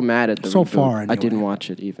was so mad at the So reboot, far, I anyway. didn't watch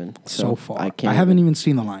it even. so far. I can't. haven't even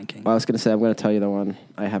seen The Lion King. Well, I was gonna say I'm gonna tell you the one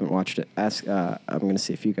I haven't watched it. I'm gonna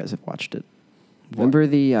see if you guys have watched it. Remember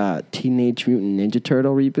the Teenage Mutant Ninja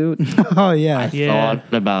Turtle reboot Oh yeah, Yeah.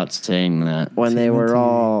 thought about saying that. when they were TNT.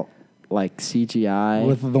 all like CGI?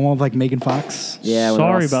 with the one with like Megan Fox. Yeah, when they're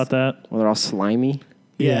Sorry all about that. When they're all slimy.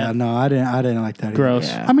 Yeah, Yeah. no, I didn't like that. Either. Gross.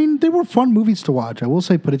 Yeah. I mean, they were fun movies to watch. I will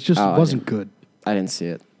say, but it just Oh, I wasn't didn't. good. I didn't see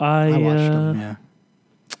it. I watched them. Yeah.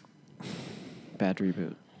 Bad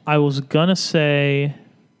reboot. I was gonna say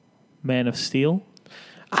Man of Steel.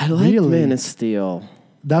 I like Really? Man of Steel.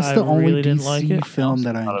 That's I the only really didn't DC like it. film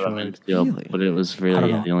that I Thought about Man enjoyed. of Steel, Really? but it was I really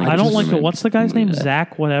don't know. the only. I don't just- like it. What's the guy's name? movie that-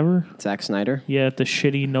 Zach whatever. Zack Snyder. Yeah, the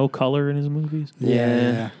shitty no color in his movies.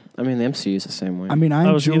 Yeah. I mean, the MCU is the same way. I mean,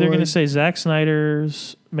 I was either enjoyed- gonna say Zack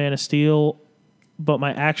Snyder's Man of Steel, but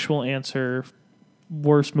my actual answer,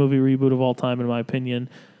 worst movie reboot of all time in my opinion,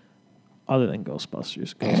 other than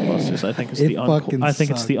Ghostbusters. Ghostbusters, I think is It the fucking I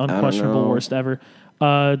think it's the sucked. don't unquestionable know. worst ever.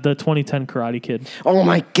 The 2010 Karate Kid. oh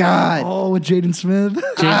my God! Oh, with Jaden Smith.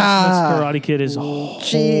 Jaden Smith's Karate Kid is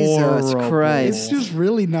Jesus horrible. Christ. It's just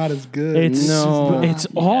really not as good. It's No. it's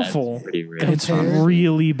awful. pretty rare. It's Compared-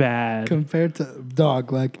 really bad. compared to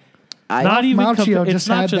Dog. Like Not even Malchio it's just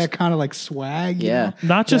not had just that kind of like swag. you Yeah. know?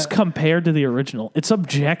 not just that- compared to the original. It's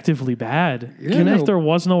objectively bad. Yeah. Even No. if there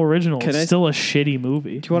was no original, Can it's I- still a shitty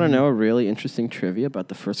movie. Do you want to know a really interesting trivia about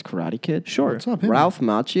the first Karate Kid? Sure. What's up, him? Ralph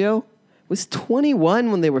Macchio was 21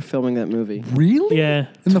 when they were filming that movie. Really? Yeah.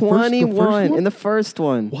 In the 21 first one? in the first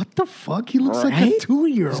one. What the fuck? He looks like Right? a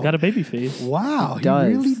 2-year-old. He's got a baby face. Wow, he does.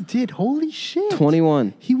 really did. Holy shit.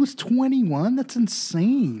 21. He was 21? That's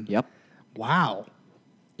insane. Yep. Wow.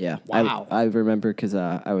 Yeah. Wow. I remember because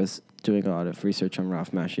I was doing a lot of research on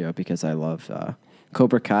Ralph Macchio because I love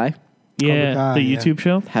Cobra Kai. Yeah, Kai, the yeah. YouTube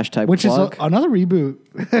show. Hashtag Which is plug. another reboot.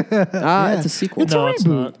 Yeah. It's a sequel. It's No, a it's reboot.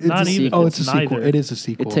 not. It's Not a even. sequel. Oh, it's a It's sequel. neither. It is a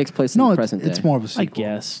sequel. It takes place in the present It's day. more of a sequel.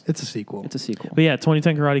 guess. It's a sequel. It's a sequel. But yeah,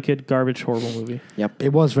 2010 Karate Kid, garbage, horrible movie. Yep.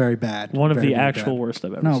 It was very bad. One of Very, the very actual bad. worst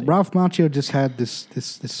I've ever No, seen. Ralph Macchio just had this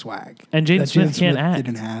swag. And Jaden that Smith can't act.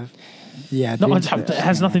 Didn't have. Yeah, No, Jaden Smith it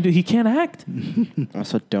has can't nothing to do. He can't act.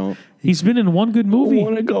 Also, don't. He's been in one good movie,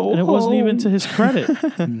 wanna go and it wasn't even home. to his credit.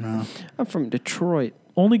 act. No. I'm from Detroit.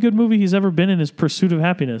 Only good movie he's ever been in is Pursuit of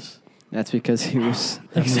Happiness. That's because he was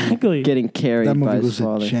Exactly. getting carried That by movie his was a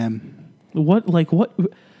father. gem. What?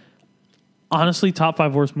 Honestly, top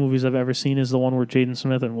 5 worst movies I've ever seen is the one where Jaden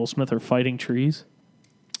Smith and Will Smith are fighting trees.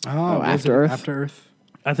 Oh, was After it Earth? After Earth.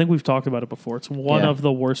 I think we've talked about it before. It's one Yeah. of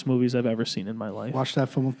the worst movies I've ever seen in my life. Watched that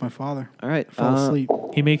film with my father. All right. Fell asleep.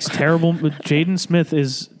 He makes terrible. Jaden Smith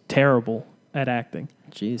is terrible at acting.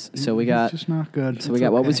 Jeez. So we He's got. just not good. So we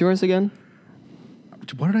got. What was yours again?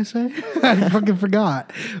 What did I say? I fucking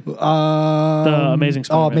forgot. The Amazing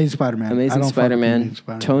Spider-Man. Oh, Amazing Spider-Man. I Amazing don't fuck with Spider-Man. Amazing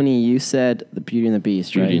Spider-Man. Tony, you said The Beauty and the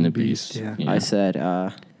Beast, right? Beauty and the Beast, Beast. yeah. I said.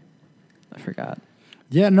 I forgot.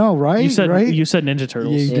 Yeah, no, right? You said right? you said Ninja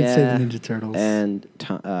Turtles. Yeah, you did say Yeah. the Ninja Turtles. And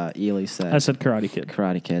Ely said. I said Karate Kid.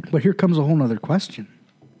 Karate Kid. But here comes a whole nother question.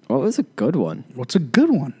 What was a good one? What's a good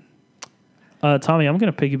one? Tommy, I'm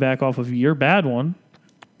going to piggyback off of your bad one.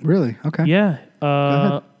 Really? Okay. Yeah.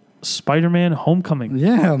 ahead. Spider-Man Homecoming.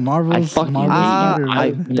 Yeah, Marvel's fucking Marvel's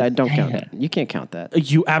hate Spider-Man. I don't count. Yeah. You can't count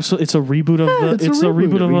that. You absolutely. It's a reboot of the. it's a It's a reboot.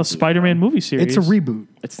 reboot of a Reboot. Spider-Man movie series. It's a reboot.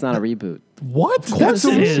 It's not a reboot. What? course That's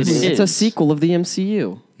a it is. reboot. It's a sequel of the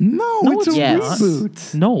MCU. No, No, it's a it's yes.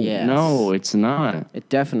 reboot. No. Yeah. No, it's not. It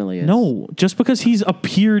definitely is. No, just because he's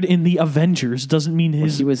appeared in the Avengers doesn't mean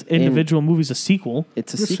his he was in- individual movie's a sequel.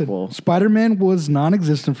 It's a Listen, sequel. Spider-Man was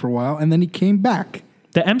non-existent for a while, and then he came back.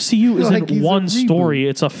 The MCU Like isn't he's a one reboot. story;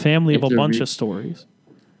 it's a family of It's a a bunch re- of stories.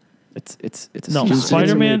 It's a No, sequel.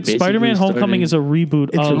 Spider-Man. basically Spider-Man: Homecoming started- is a reboot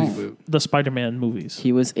It's a of reboot. the Spider-Man movies.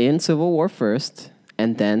 He was in Civil War first,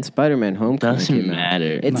 and then Spider-Man: Homecoming Doesn't came out.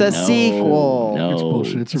 matter. It's a No, sequel. No. It's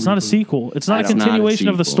bullshit. It's not a reboot. sequel. It's not a I don't- Not a continuation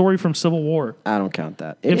of the sequel. story from Civil War. I don't count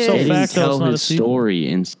that. If It so, is. They didn't fact, though, it's tell not a his sequel. story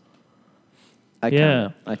in I count Yeah.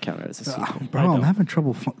 it. I count it as a sequel. Bro, I I'm don't. having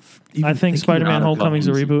trouble. Even I think thinking Spider-Man: about it. Homecoming's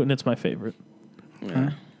a Buttons. reboot, and it's my favorite.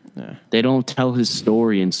 Yeah. They don't tell his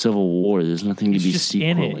story in Civil War. There's nothing to It's be just in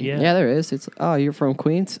it, sequeling. yeah. Yeah, there is. It's you're from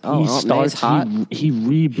Queens. Oh, He Aunt May's starts. hot. He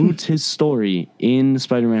reboots his story in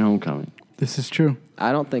Spider-Man: Homecoming. This is true.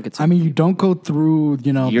 I don't think it's. A, I mean, you don't go through,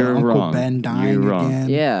 the You're Uncle wrong. Ben dying You're wrong. again.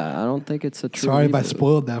 yeah, I don't think it's a true. Sorry if I reboot.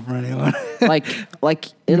 spoiled that for anyone. like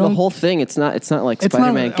in the don't- whole thing. It's not like It's not-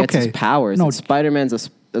 Spider-Man gets his okay. powers. No. It's Spider-Man's.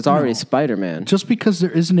 It's already No. Spider-Man. Just because there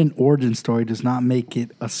isn't an origin story does not make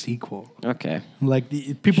it a sequel. Okay, Like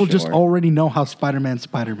people just Sure. already know how Spider-Man's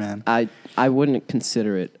Spider-Man. I wouldn't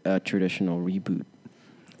consider it a traditional reboot.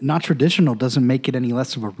 Not traditional doesn't make it any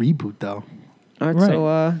less of a reboot, though. All right,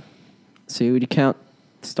 Right. so would you count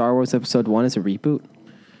Star Wars Episode 1 as a reboot?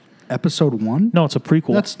 Episode 1? No, it's a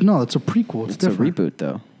prequel. It's a prequel. It's, It's different. a reboot,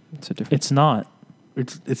 though. It's a different. It's not.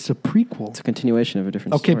 It's a prequel. It's a continuation of a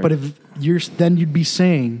different. Okay, story. but if then you'd be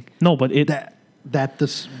saying No, but it that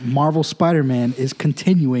this Marvel Spider-Man is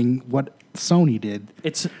continuing what Sony did.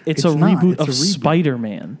 it's It's a not. reboot It's of a reboot.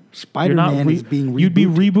 Spider-Man. Spider-Man is being You'd be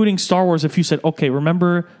rebooted. rebooting Star Wars if you said, okay,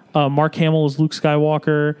 remember Mark Hamill as Luke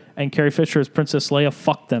Skywalker and Carrie Fisher as Princess Leia?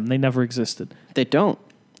 Fuck them. They never existed. they don't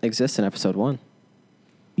exist in Episode 1.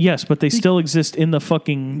 Yes, but they still exist in the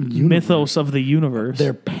fucking mythos of the universe.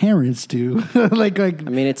 Their parents do. like I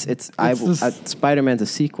mean, it's this- Spider-Man's a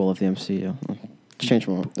sequel of the MCU. Change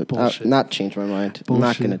my Bullshit. not change my mind. I'm not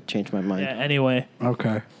Bullshit. gonna change my mind. Yeah, anyway.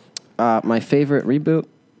 okay. My favorite reboot.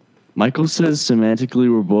 Michael says semantically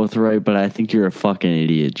we're both right, but I think you're a fucking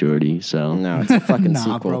idiot, Jordy. So No, it's a fucking Nah,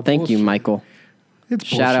 sequel. bro, Thank you, bullshit. Michael. It's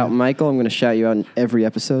Shout out, bullshit. Michael. I'm gonna shout you out in every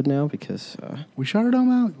episode now because We shouted him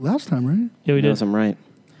out last time, right? Yeah, we he did. knows I'm right.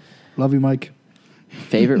 Love you, Mike.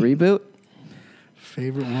 Favorite reboot.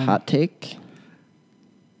 Favorite one? Hot take.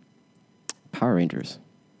 Power Rangers.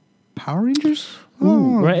 Power Rangers?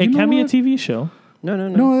 Right? you It know can be a what? TV show, No.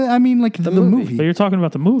 No, I mean like the movie. movie. but you're talking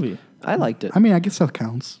about the movie. I liked it. I mean, I guess that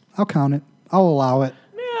counts. I'll count it. I'll allow it.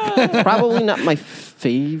 Probably not my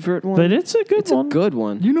favorite one, But it's a good it's one. a good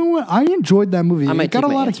one. You know what? I enjoyed that movie. I It might got take a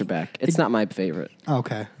my lot answer of back. It's not my favorite.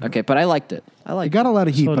 Okay. Okay, but I liked it. I It liked got a lot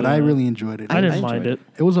of heat, So but did I I. really enjoyed it. I didn't enjoyed mind it. it.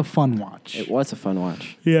 It was a fun watch. It was a fun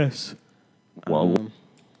watch. Yes. well,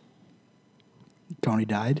 Tony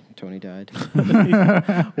died. Tony died.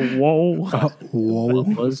 Whoa. Whoa.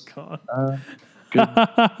 was God. good.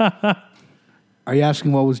 Are you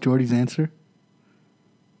asking what was Jordy's answer?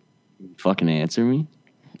 Fucking answer me.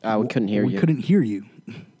 We couldn't hear we you. couldn't hear you.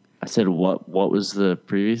 I said what? What was the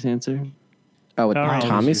previous answer? Oh, what Power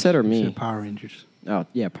Tommy Rangers. said or You me? said Power Rangers. Oh,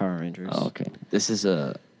 yeah, Power Rangers. Oh, okay. This is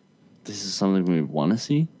something we want to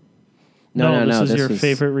see. No, this is this your was-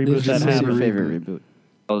 favorite reboot this that is This is your my happened. favorite reboot.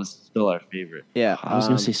 Oh, it's still our favorite. Yeah, I was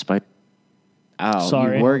gonna say Spider. Oh,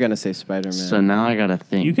 Sorry. you were gonna say Spider-Man. So now I gotta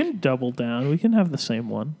think. You can double down. We can have the same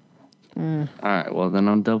one. All right. Well, then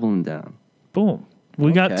I'm doubling down. Boom.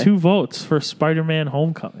 We got Okay. 2 votes for Spider-Man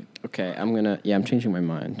Homecoming. Okay, I'm changing my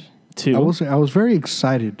mind. 2. I will say I was very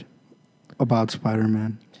excited about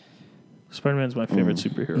Spider-Man. Spider-Man's my favorite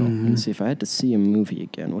superhero. Let me see if I had to see a movie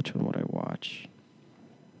again. Which one would I watch?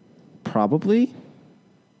 Probably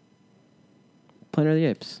Planet of the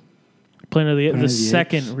Apes. Planet of the Planet of the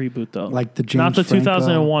second Apes. reboot though, Like the not James the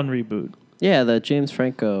 2001 reboot. Yeah, the James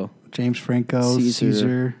Franco. James Franco,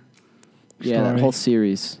 Caesar. Yeah, that story. whole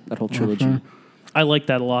series, that whole trilogy. Mhm. I like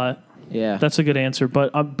that a lot. Yeah, That's a good answer.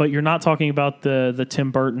 But you're not talking about the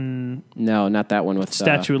Tim Burton no, not that one with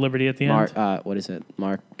Statue of Liberty at the end. What is it?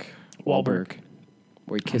 Mark Wahlberg. Wahlberg.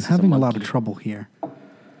 Where he I'm kisses having a lot monkey. of trouble here.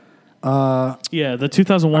 Yeah, the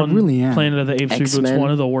 2001 I really am. Planet of the Apes reboot's X-Men.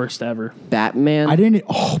 one of the worst ever. Batman. I didn't.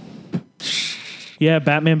 Oh, Yeah,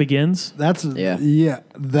 Batman Begins. that's Yeah.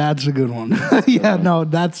 that's a good one. Yeah, no,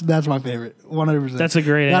 that's my favorite. 100%. That's a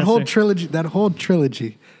great That whole answer.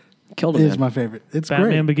 trilogy Killed him. is man. my favorite. It's Batman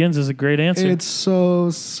great. Begins is a great answer. It's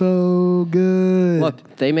so good.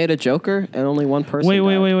 Look, they made a Joker, and only one person. wait.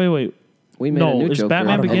 died. We made a No, new is Joker.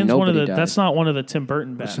 Batman and Begins one of nobody the? died. That's not one of the Tim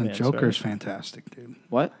Burton Listen, Batmans. Joker's right? fantastic, dude.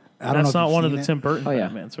 What? I don't That's know if not you've one of seen the it. Tim Burton Oh, yeah.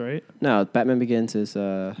 Batmans, right? No, Batman Begins is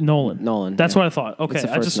Nolan. Nolan. That's yeah. what I thought. Okay, It's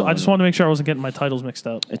the I first just Nolan wanted to make sure I wasn't getting my titles mixed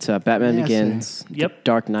up. It's Batman Yeah, Begins. Yep. The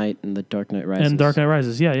Dark Knight and the Dark Knight Rises. And Dark Knight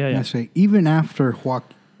Rises. Yeah. I say even after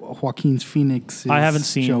Joaquin's Phoenix, I haven't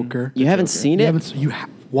seen- Joker. You haven't seen You it? haven't.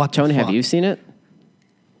 What? the Tony, have fuck? you seen it?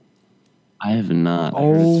 I have not. I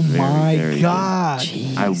heard Oh it's very, my very good. god!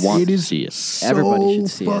 I want It to is see it. So Everybody should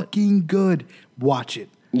see it. fucking good. Watch it.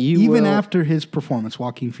 You Even will- after his performance,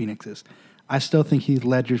 Joaquin Phoenix's, I still think Heath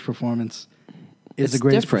Ledger's performance is It's the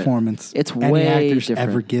greatest different. performance It's any way actor's different.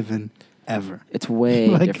 ever given ever. It's way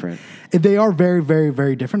Like, different. They are very, very,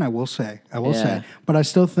 very different. I will say. Yeah. say. But I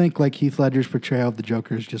still think like Heath Ledger's portrayal of the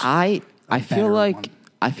Joker is just. I better feel like one.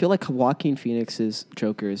 I feel like Joaquin Phoenix's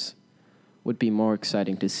Jokers would be more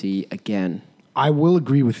exciting to see again. I will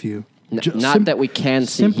agree with you. Not that we can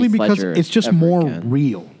see simply Heath because Ledger it's just ever more again.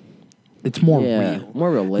 real. It's more Yeah, real,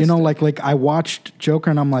 more realistic. You know, like I watched Joker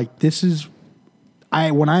and I'm like, this is.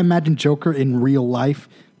 When I imagine Joker in real life,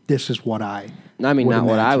 this is what I. I mean, would not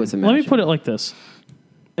what I imagine. was imagining. Let me put it like this: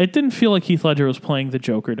 it didn't feel like Heath Ledger was playing the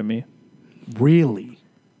Joker to me. Really.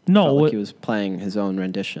 No, Felt like what- he was playing his own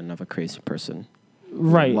rendition of a crazy person.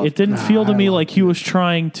 right. Love- It didn't Nah, feel to I me love like he was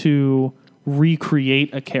trying to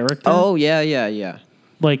recreate a character. Oh yeah.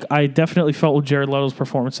 Like I definitely felt with Jared Leto's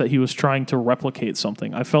performance that he was trying to replicate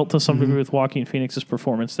something. I felt to some Mm-hmm. degree with Joaquin Phoenix's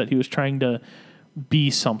performance that he was trying to be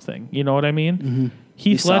something. You know what I mean? Mm-hmm.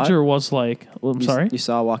 Heath saw Ledger was like, well, I'm You- sorry, You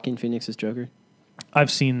saw Joaquin Phoenix's Joker?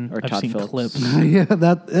 I've seen Or Todd Phillips. clips. Yeah,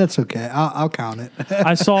 that's okay. I'll count it.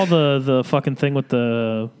 I saw the fucking thing with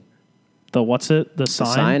the what's it? The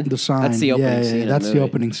sign. Sign? The sign. That's the opening yeah, scene. Yeah, of that's the the movie.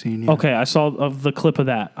 opening scene. Yeah. Okay, I saw of the clip of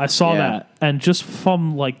that. I saw Yeah. that, and just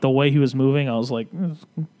from like the way he was moving, I was like,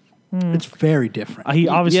 It's very different. he You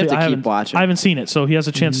obviously have to I keep haven't watching. I haven't seen it, so he has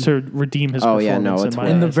a chance to redeem his Oh, performance. yeah, no, it's in my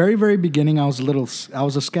worth In the eyes. very, very beginning, I was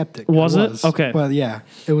a skeptic. Was I it? Okay. But yeah,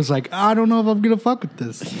 it was like, I don't know if I'm going to fuck with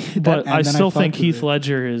this. But And I then still fucked think with Heath it.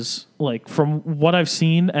 Ledger is like from what I've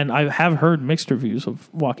seen, and I have heard mixed reviews of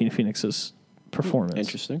Joaquin Phoenix's performance.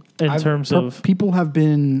 Interesting. In terms of, People have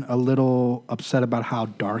been a little upset about how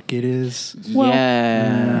dark it is. Well,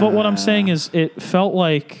 yeah. but what I'm saying is, it felt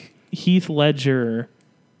like Heath Ledger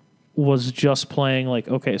was just playing like,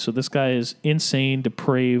 okay, so this guy is insane,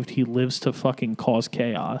 depraved. He lives to fucking cause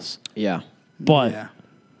chaos, Yeah. but Yeah.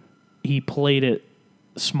 he played it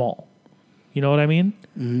small. You know what I mean?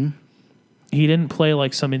 Mm-hmm. He didn't play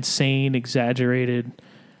like some insane, exaggerated.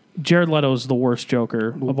 Jared Leto is the worst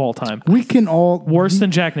Joker of all time. We can all Worse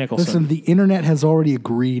than Jack Nicholson. Listen, the internet has already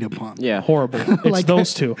agreed upon. Yeah. Horrible. It's Like-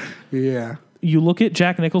 those two. Yeah. You look at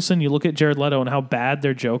Jack Nicholson, you look at Jared Leto, and how bad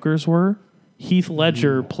their Jokers were. Heath Mm-hmm.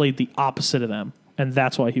 Ledger played the opposite of them, and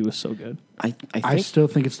that's why he was so good. I I think still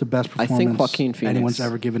think it's the best I performance think Joaquin Phoenix- anyone's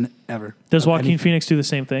ever given ever. Does Of Joaquin anything. Phoenix do the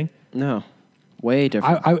same thing? no. Way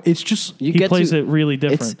different. It's just You He get plays to, it really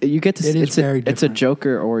different. It's you get to It is it's a, very it's a different.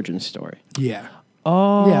 Joker origin story. yeah.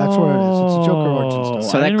 Oh, Yeah, that's what it is. It's a Joker origin story. So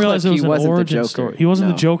I that didn't realize clip, it was he an wasn't the origin Joker. story. He wasn't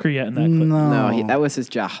No. the Joker yet in that clip. No, No, that was his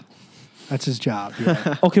job. That's his job.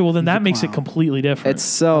 Yeah, Okay, well then He's a that makes it clown. completely different. It's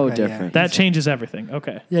so Okay, yeah. different. that changes everything.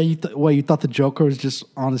 Okay. yeah. You thought the Joker was just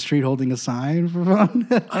on the street holding a sign for fun?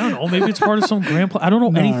 I don't know. Maybe it's part of some grand plan. I don't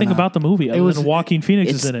know anything no. about the movie other was- than Joaquin Phoenix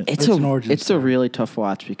It's is in it. It's an origin it's a story. really tough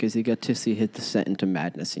watch because you get to see his descent into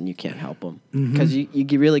madness and you can't help him Mm-hmm. because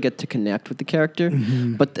you really get to connect with the character,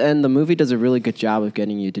 but then the movie does a really good job of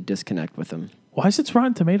getting you to disconnect with him. Why is its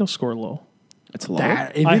Rotten Tomato score low? It's low.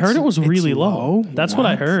 If I heard it's- it was it's really low. That's what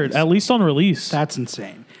I heard, at least on release. That's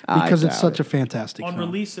insane I because it's doubt such it. a fantastic On film.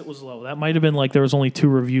 release, it was low. That might have been like there was only 2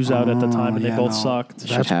 reviews out at the time, and they yeah, both no. sucked. It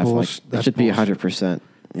That's should have bullsh- it that's should be bullshit. 100%.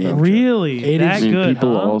 Really? It that is- I mean, good?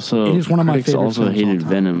 people huh? also It is one of my critics favorite also films of all hated time.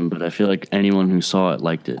 Venom, but I feel like anyone who saw it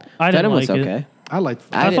liked it. I didn't Venom like was it. okay. I like.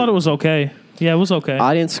 I thought didn't- it was okay. Yeah, it was okay.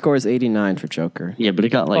 Audience score is 89 for Joker. Yeah, but it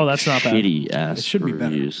got like Oh, that's not bad. shitty ass It should be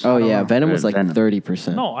better. reviews. Oh don't yeah, know. Venom was like Venom.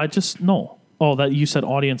 30%. no, I just no. Oh, that you said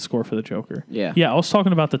audience score for the Joker. Yeah. Yeah, I was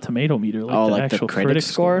talking about the tomato meter, like Oh, the like the actual critic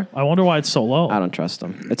score? I wonder why it's so low. I don't trust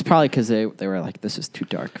them. It's probably because they were like, this is too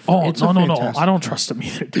dark. Oh, It's a no. fantastic I don't trust them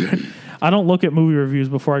either, dude. I don't look at movie reviews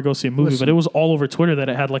before I go see a movie, Listen. but it was all over Twitter that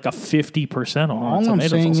it had like a 50% on All Rotten I'm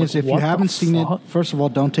Tomatoes. I saying was is, like, if you what the haven't seen fuck? it, first of all,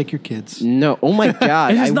 don't take your kids. No, oh my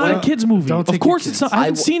god, It is I not a went- kids movie. Don't Of take course your it's not. kids. I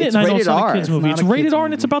haven't seen it, it's and I know rated it's not R. a kids It's movie. not It's a rated kids R,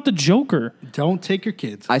 and it's movie. about the Joker. Don't take your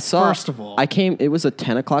kids. I saw. First of all, I came. It was a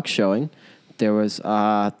 10 o'clock showing. There was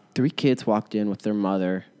 3 kids walked in with their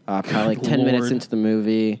mother. Probably like 10 minutes Lord. into the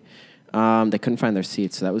movie, they couldn't find their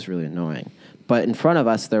seats, so that was really annoying. But in front of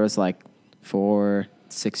us, there was like 4,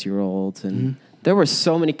 6-year-olds, and there were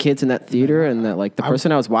so many kids in that theater. And that like the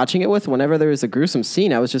person I was watching it with, whenever there was a gruesome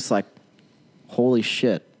scene, I was just like, "Holy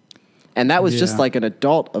shit!" And that was just Yeah. like an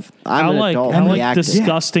adult of. I'm I an like, adult I like reacting.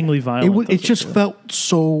 disgustingly violent. it just felt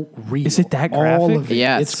so real. Is it that All graphic? of it.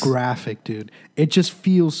 Yes. It's graphic, dude. It just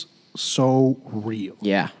feels so real.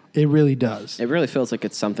 Yeah, It really does. it really feels like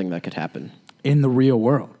it's something that could happen. In the real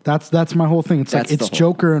world. That's my whole thing. It's That's like the it's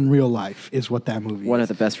whole- Joker in real life is what that movie One is.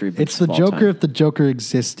 of the best reboots. It's the of all Joker time. if the Joker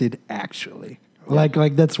existed actually.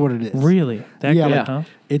 Like that's what it is. really that Yeah, good, like, huh?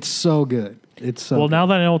 it's so good. It's so Well, good. now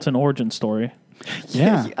that I know it's an origin story,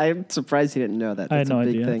 Yeah. I'm surprised you didn't know that. I had That's no a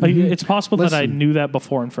big idea. thing. Like, it's possible that I Listen. knew that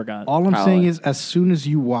before and forgot. All I'm Probably. saying is as soon as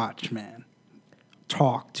you watch, man,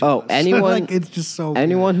 talk to Oh, us. anyone- like it's just so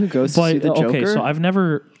Anyone who goes to see But the Joker, okay, so I've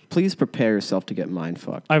never please prepare yourself to get mind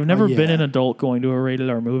fucked. been yeah. an adult going to a rated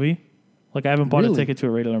R movie. Like I haven't bought a Really? ticket to a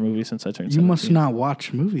rated R movie since I turned You 17. must not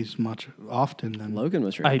watch movies much often then. Logan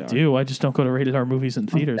was I rated R. do. I just don't go to rated R movies in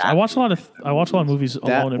theaters. I watch a lot of movies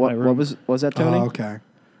That, alone in my room. what was that, Tony? Oh, okay.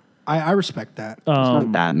 I respect that.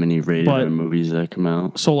 Not that many rated but- R movies that come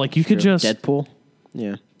out So like you could just Deadpool.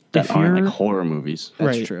 Yeah, that if aren't you're- like horror movies.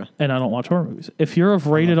 that's right, true. and I don't watch horror movies. If you're of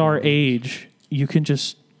rated R age, you can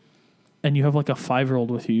just and you have like a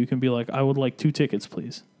 5-year-old with you, you can be like, I would like 2 tickets,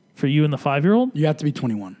 please, for you and the 5-year-old You have to be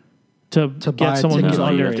 21. to buy get a someone ticket who's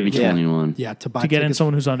for You have to be underage. Yeah. 21. Yeah, to buy To get in tickets-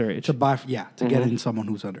 someone who's underage. to buy to get Mm-hmm. in someone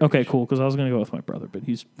who's under. Okay, cool. Because I was gonna go with my brother, but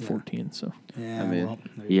he's 14, so Yeah, I mean, well,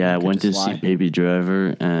 there you Yeah, I could went to just see lie. Baby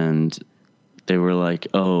Driver, and they were like,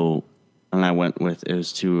 "Oh," and I went with it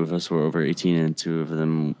was 2 of us were over 18, and 2 of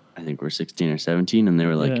them I think were 16 or 17, and they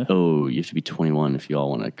were like, Yeah. "Oh, you have to be 21 if you all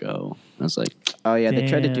want to go." And I was like, Oh yeah, they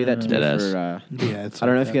tried to do that to me Damn. for. go. Yeah, it's I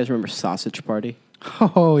don't know like if you guys remember Sausage Party.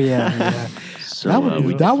 that. Oh yeah, yeah. "So That was-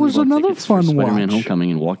 we that definitely was bought another tickets for fun Spider-Man: watch.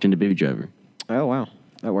 Homecoming, and walked into Baby Driver." Oh wow,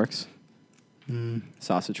 that works.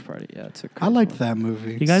 Sausage Party. Yeah, it's a. I liked that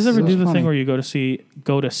movie. you guys ever It was do the funny. thing where you go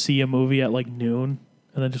to see a movie at like noon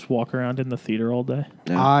and then just walk around in the theater all day?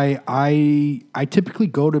 I typically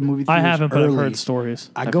go to movie I theaters haven't, but early. I've heard stories.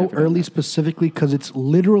 I go never done early that. specifically because it's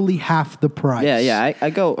literally half the price. Yeah. I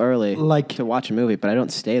go early, Like- to watch a movie, but I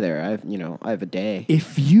don't stay there. I have a day.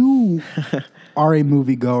 If you are a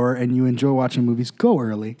moviegoer and you enjoy watching movies, go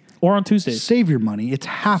early. Or on Tuesdays. Save your money. It's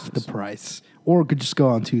half the price. Or could just go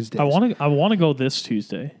on Tuesdays. I want to go this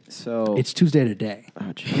Tuesday. So It's Tuesday today.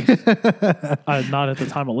 Oh jeez. Not at the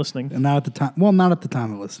time of listening. And not at the time. Well, not at the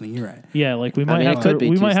time of listening. You're right. Yeah, like we might mean, it have to could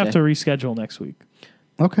be we might have to Tuesday. reschedule next week.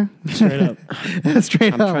 Okay. Straight up.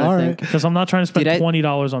 Straight I'm up. trying to All right. think. Because I'm not trying to spend Did I-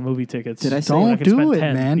 $20 on movie tickets. Did I say- when Don't can spend do it,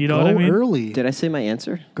 10. man. You know go what I mean? early. Did I say my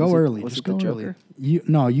answer? Go Was it- early. Was Just it the go Joker?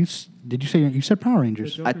 early. Did you say you said Power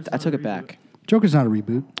Rangers? I took it back. Joker's not a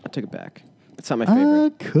reboot. I took it back. It's not my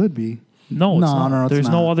favorite. Could be. No, it's No, not. no, it's There's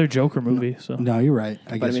no not. other Joker movie. So No, you're right.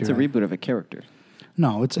 I But I guess mean, it's you're a right. reboot of a character.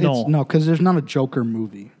 No, it's No. no, because there's not a Joker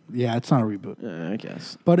movie. Yeah, it's not a reboot. I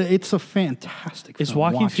guess. But it's a fantastic is film.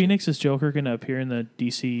 Joaquin Watch it. Phoenix's Joker going to appear in the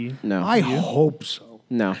DC? No. I hope so.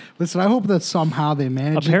 no. Listen, I hope that somehow they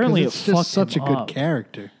manage Apparently it. it 'cause it's just fucked such a him good up.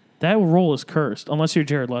 character. That role is cursed, unless you're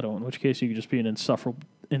Jared Leto, in which case you could just be an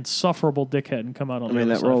insufferable dickhead and come out on I the mean,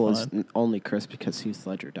 other that side role fine. is only cursed because Heath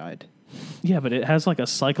Ledger died. Yeah, but it has like a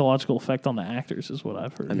psychological effect on the actors, is what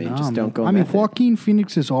I've heard. I mean, Nah, just don't go. I mean, method. Joaquin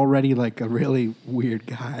Phoenix is already like a really weird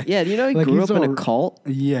guy. Yeah, do you know he Like, grew he's up in a al- cult?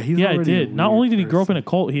 Yeah, he's yeah, I already a did. Not weird only did he grow up in a person.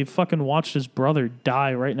 cult, he fucking watched his brother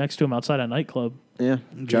die right next to him outside a nightclub. Yeah,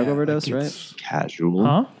 drug Yeah, overdose, like, right? it's- Casual.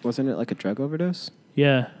 Huh? Wasn't it like a drug overdose?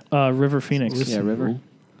 Yeah, River Phoenix. Listen, Yeah, River.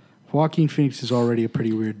 Joaquin Phoenix is already a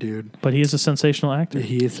pretty weird dude. But he is a sensational actor.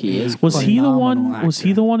 He is. He is. Was he the phenomenal one? Was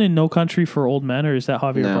he actor. the one in No Country for Old Men, or is that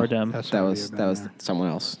Javier No. Bardem? That's That Javier was Bardem. someone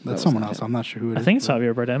else. That That's was someone not else. him. I'm not sure who it is. I think it's but-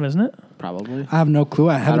 Javier Bardem, isn't it? Probably. I have no clue.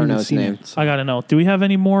 I haven't don't know even his seen name. it. so- I gotta know. Do we have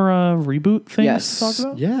any more reboot things Yes. to talk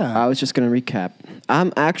about? Yeah. I was just gonna recap.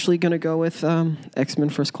 I'm actually gonna go with X-Men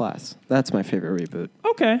First Class. That's my favorite reboot.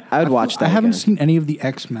 Okay. I would watch that. I haven't again. seen any of the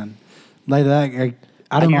X-Men. Like that.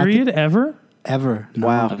 I don't know. I Period. think ever. ever. No.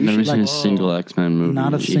 Wow. I've You never should, seen like, a single X-Men movie.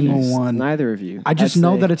 not a in single years. one. Neither of you. I just I'd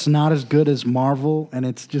know say that it's not as good as Marvel, and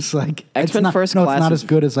it's just like it's X-Men not, First no, Class it's not is- as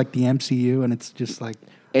good as like the MCU, and it's just like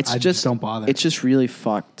it's I just don't bother. It's just really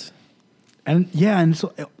fucked. and yeah, and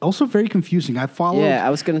so also very confusing. I followed. Yeah,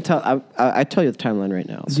 I was gonna tell. I tell you the timeline right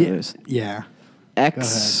now. So yeah, there's yeah,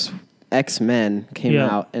 X-Men came Yeah.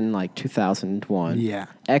 out in like 2001. yeah.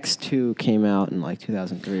 X2 came out in like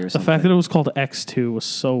 2003 or The something. fact that it was called X2 was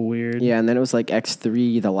so weird. Yeah, and then it was like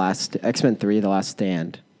X3, X-Men 3, The Last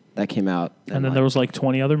Stand. That came out. And then there was like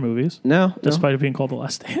 20 other movies, no, despite it being called The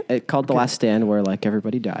Last Stand. it called The Last Stand, where like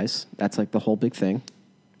everybody dies. That's like the whole big thing.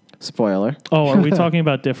 Spoiler. Oh, are we talking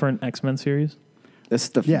about different X-Men series? This is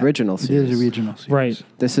the Yeah, original It is series. original series. Right.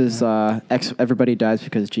 This is everybody dies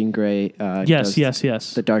because Jean Grey. Yes, does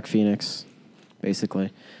yes. The Dark Phoenix,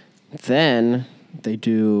 basically. Then they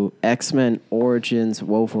do X-Men Origins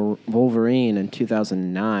Wolverine in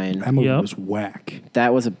 2009. That movie Yep. was whack.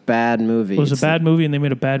 That was a bad movie. It was a It's- bad movie, and they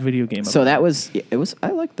made a bad video game. So of it. that was it. Was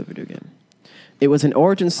I liked the video game? It was an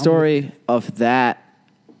origin story of that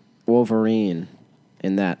Wolverine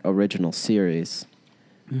in that original series,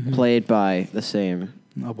 played by the same,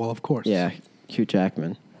 Oh, well, of course. yeah, Hugh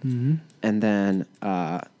Jackman. Mm-hmm. And then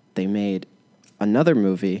they made another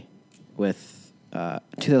movie with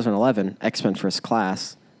 2011 X-Men First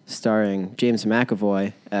Class, starring James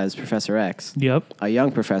McAvoy as Professor X, Yep. a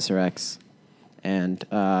young Professor X, and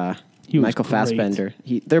He was Michael great. Fassbender.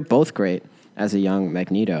 They're both great as a young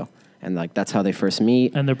Magneto, and like that's how they first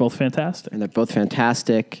meet, And they're both fantastic. and they're both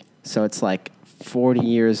fantastic. So it's like 40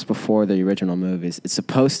 years before the original movies. It's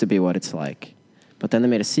supposed to be what it's like, but then they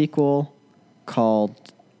made a sequel called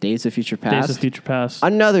Days of Future Past. Days of Future Past.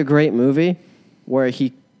 Another great movie where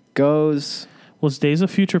he goes. Was Days of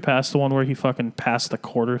Future Past the one where he fucking passed the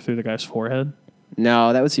quarter through the guy's forehead?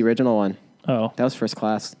 No, that was the original one. Oh. That was First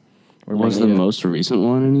Class. Where Was the Magneto- most recent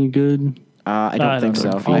one any good? I don't I think don't so.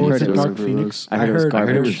 know. Oh, I was heard it it was. Dark Phoenix? I heard it was I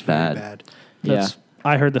garbage. heard It was very bad. Yeah. That's,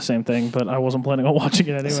 I heard the same thing, but I wasn't planning on watching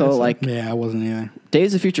it anyway. So like Yeah, I wasn't either.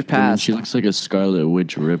 Days of Future I mean, Past. she looks like a Scarlet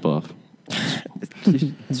Witch ripoff.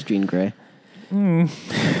 It's Jean Grey.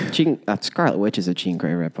 Scarlet Witch is a Jean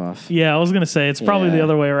Grey ripoff. Yeah, I was gonna say it's probably Yeah. the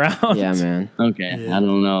other way around. Yeah, man. Okay, Yeah. I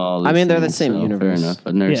don't know. All I these mean, they're the things, same so universe. Fair enough.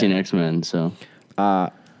 I've never Yeah. seen X-Men, so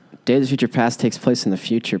Days of Future Past takes place in the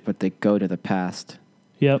future, but they go to the past.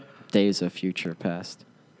 Yep. Days of Future Past.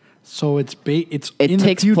 So it's it's It in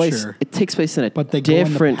takes the future, place. It takes place in a but they go in the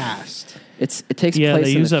different. past. It takes Yeah, place.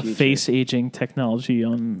 they in use the a future. face aging technology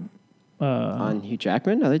on on Hugh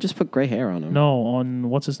Jackman. No, they just put gray hair on him. no on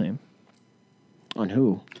what's his name? On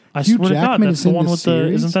who? I Hugh swear to God, Jackman that's is the in one the with series?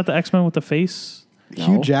 the. Isn't that the X-Men with the face? No.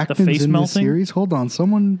 Hugh The Jackman's face in melting? the series. Hold on,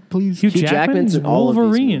 someone please. Hugh Jackman's Jackman's in all of these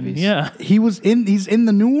Wolverine. movies. Yeah. He's in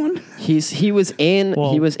the new one. He was in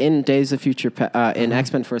Well- he was in Days of Future in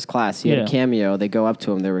X-Men First Class. He had Yeah. a cameo. They go up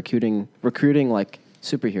to him. They're recruiting like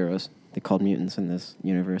superheroes. They called mutants in this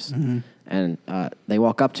universe, and they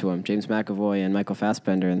walk up to him, James McAvoy and Michael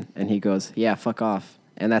Fassbender, and he goes, "Yeah, fuck off,"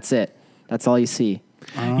 and that's it. That's all you see.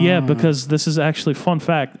 Yeah, because this is actually fun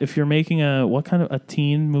fact. If you're making a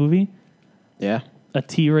teen movie, Yeah, a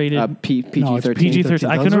T-rated PG-13. No, it's PG-13.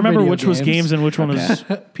 I Those couldn't are remember video which was games. games and which one was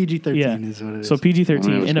PG-13 yeah. is what it is. So PG-13 I'm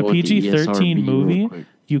gonna in a go with the PG-13 ESRB real movie, quick.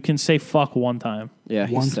 you can say fuck one time. Yeah,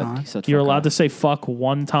 One time? he said You're fuck allowed off. to say fuck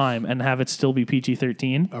one time and have it still be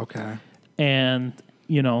PG-13. okay. And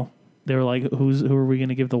they were like, who are we going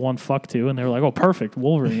to give the one fuck to? And they were like, oh, perfect,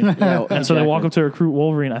 Wolverine. Yeah, And so they walk exactly. up to recruit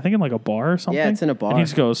Wolverine, I think in like a bar or something. Yeah, it's in a bar. And he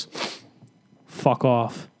just goes, fuck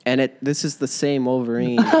off. And this is the same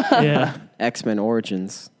Wolverine Yeah. X-Men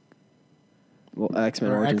Origins. Well,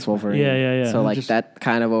 X-Men Or Origins X-Men. Wolverine. Yeah, yeah, yeah. So like Just- that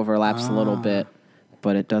kind of overlaps a little Ah. bit,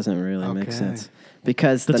 but it doesn't really make Okay. sense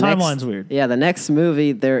because The next- timeline's weird. Yeah, the next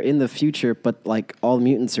movie they're in the future, but like all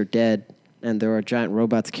mutants are dead, and there are giant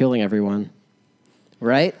robots killing everyone.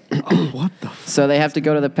 Right? What the? So they have to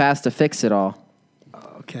go to the past to fix it all.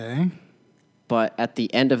 Okay. But at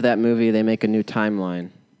the end of that movie, they make a new timeline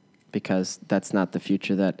because that's not the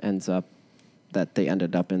future that they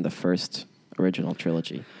ended up in the first original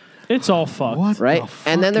trilogy. It's all fucked. What? Right? the fuck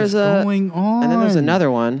And then there's is going on? And then there's another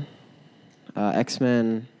one,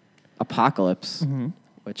 X-Men Apocalypse,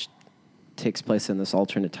 which takes place in this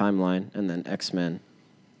alternate timeline, and then X-Men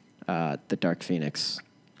The Dark Phoenix,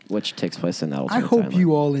 which takes place in the alternate I hope timeline.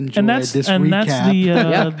 you all enjoyed And that's this and recap. that's the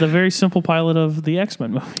Yeah. the very simple pilot of the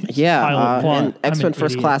X-Men movie. Yeah, Pilot plot. and X-Men I'm an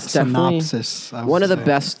First idiot. Class definitely Synopsis, I would one of the say.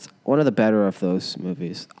 best, one of the better of those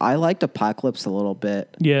movies. I liked Apocalypse a little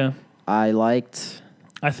bit. Yeah. I liked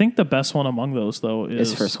I think the best one among those though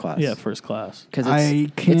is First Class. Yeah, First Class. because I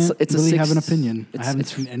can't it's a really have an six- opinion. I it's- haven't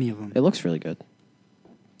it's- seen any of them. It looks really good,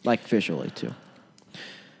 like visually too.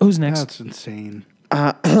 Who's next? That's insane.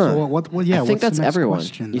 So what? Yeah, I think what's that's the next everyone.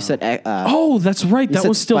 Question, You though? said Oh, that's right. you That said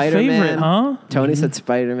was still Spider-Man. favorite, huh? Tony said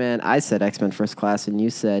Spider-Man. I said X-Men First Class, and you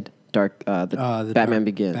said the the Batman Dark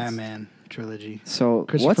Begins. Batman trilogy. So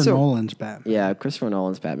Christopher Nolan's Batman. Yeah, Christopher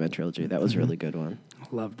Nolan's Batman trilogy. That was a really good one.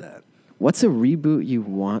 Love that. What's a reboot you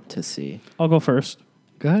want to see? I'll go first.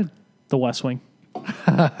 Go ahead. The West Wing. A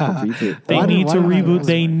reboot. They Why need to don't I have reboot. West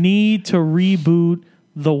They Wing? need to reboot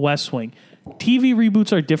The West Wing. TV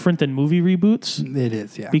reboots are different than movie reboots It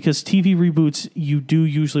is, yeah. because TV reboots you do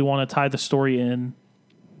usually want to tie the story in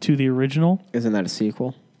to the original. Isn't that a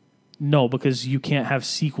sequel? No, because you can't have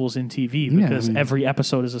sequels in TV Yeah, because I mean- every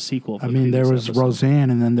episode is a sequel. Of I the mean, there previous was episode. Roseanne,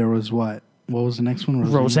 and then there was what? What was the next one?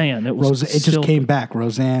 Roseanne. It was It just still- came back.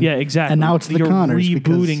 Roseanne. Yeah, exactly. And now it's the You're Connors.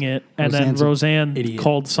 because rebooting it, and then Roseanne's a Roseanne idiot.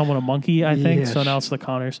 called someone a monkey, I think. Yeah, So now it's the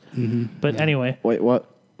Connors. Mm-hmm. But anyway, Wait, what?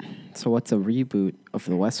 So what's a reboot of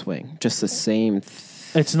The West Wing? Just the same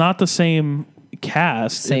it's not the same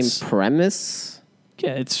cast. same It's- premise?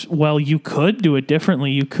 Yeah, you could do it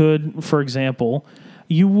differently. You could, for example,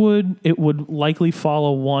 it would likely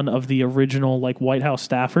follow one of the original like White House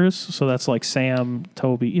staffers. So that's like Sam,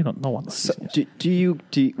 Toby, no one. So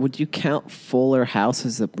would you count Fuller House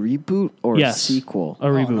as a reboot or Yes. a sequel? A Oh,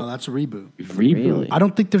 reboot. no, that's a reboot. Really? I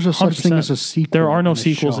don't think there's a such thing 100%. as a sequel. There are no in a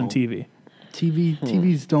sequels in show. TV.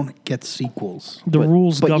 TVs don't get sequels. The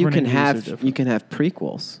rules but you governing can these are have different. you can have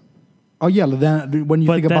prequels. Oh yeah, then when you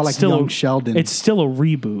But think about that's like still Young Sheldon, It's still a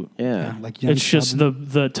reboot. Yeah. like Young It's just Sheldon.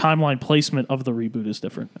 the timeline placement of the reboot is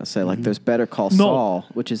different. I say like there's Better Call No. Saul,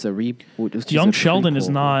 which is a reboot. Young Sheldon is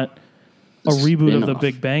not a reboot of the spin-off.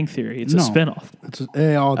 Big Bang Theory. It's No. a spinoff It's a,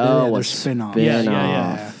 a there's spin-off. Yeah,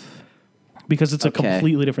 spin-off. yeah. because it's a Okay.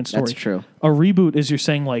 completely different story. That's true. A reboot is you're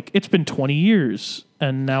saying like it's been 20 years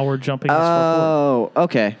and now we're jumping this far forward. Oh,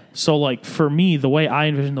 okay. So like for me, the way I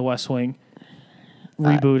envision the West Wing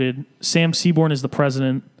rebooted, Sam Seaborn is the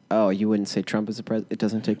president. Oh, you wouldn't say Trump is the president? It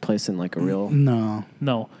doesn't take place in like a real. No,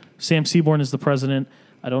 No, Sam Seaborn is the president.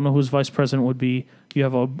 I don't know who his vice president would be. You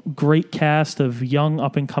have a great cast of young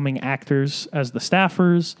up and coming actors as the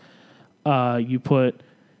staffers. You put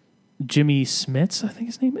Jimmy Smits, I think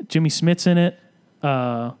his name is Jimmy Smits in it.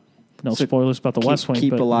 No So spoilers about the West Wing,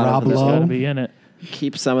 keep but a lot Rob of he's Lowe. got to be in it.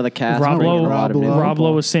 keep some of the cast. Rob bring in Lowe, a lot of new Rob Rob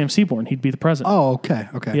people. Lowe is Sam Seaborn. He'd be the president. Oh, okay.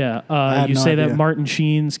 Yeah, had you no say that idea. Martin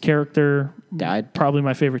Sheen's character Died. probably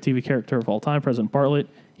my favorite TV character of all time, President Bartlett.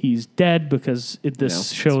 He's dead because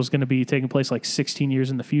this show is going to be taking place like 16 years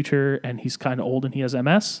in the future, and he's kind of old and he has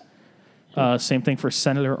MS. Same thing for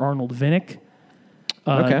Senator Arnold Vinnick.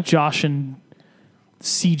 Okay. Josh and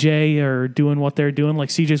CJ are doing what they're doing. Like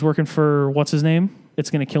CJ's working for what's his name? It's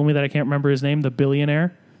going to kill me that I can't remember his name. The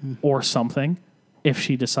billionaire or something. If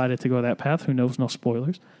she decided to go that path, who knows? No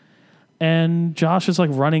spoilers. And Josh is like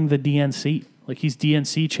running the DNC, like he's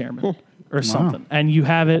DNC chairman or something. And you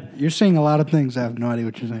have it. You're saying a lot of things. I have no idea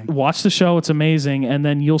what you're saying. Watch the show; it's amazing, and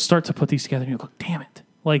then you'll start to put these together, and you'll go, "Damn it!"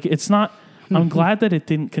 Like it's not. I'm glad that it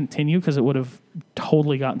didn't continue because it would have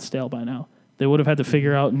totally gotten stale by now. They would have had to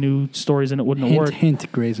figure out new stories, and it wouldn't have Hint, worked.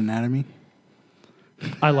 hint. Grey's Anatomy.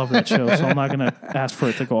 I love that show, so I'm not going to ask for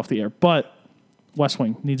it to go off the air. But West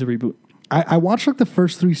Wing needs a reboot. I watched like the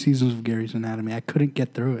first 3 seasons of Grey's Anatomy. I couldn't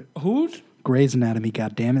get through it. Who's? Grey's Anatomy.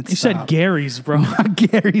 God damn it! You said Gary's, bro.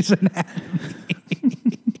 Gary's Anatomy.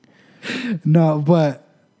 No, but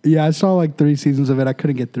yeah, I saw like 3 seasons of it. I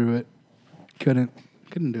couldn't get through it. Couldn't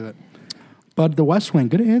do it. But The West Wing,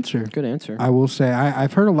 good answer. Good answer. I will say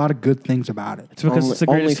I've heard a lot of good things about it. It's because Only- it's the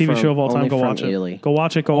greatest only TV show of all from- time. only Go from watch Ely. it. Go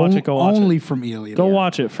watch it. Go watch it. Go watch Only it. from Ely. Go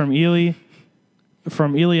watch it from Ely.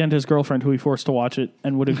 From Ely and his girlfriend, who he forced to watch it,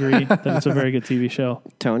 and would agree that it's a very good TV show.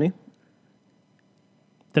 Tony?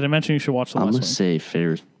 Did I mention you should watch The I'm West gonna Wing? say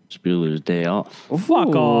favorite Bueller's Day Off. Fuck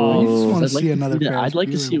I off. just want to I'd like see to another see that. Ferris I'd like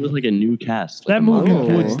to Bueller see it with movie. like a new cast. That like a movie modern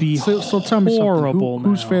Okay. would be So tell me horrible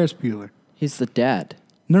something. Who's now. Ferris Bueller? He's the dad.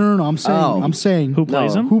 No. I'm saying Who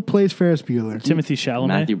plays No. him? who plays Ferris Bueller? Timothy Chalamet.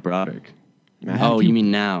 Matthew Broderick. Matthew- Oh, you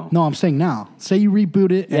mean now? No, I'm saying now. Say you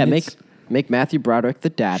reboot it. Yeah, and make Matthew Broderick the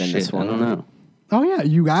dad in Shit, this I one. don't know. Oh yeah,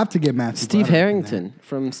 you have to get Matthew. Steve Broderick in there. Harrington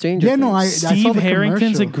from Stranger Yeah, Things. no, I Steve saw the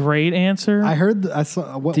Harrington's a commercial. great answer. I heard. I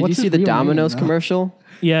saw. What, Did you what's see his the real Domino's name, though? commercial?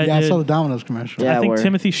 yeah, Yeah, I did. saw the Domino's commercial. Yeah. I think where-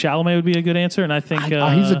 Timothy Chalamet would be a good answer, and I think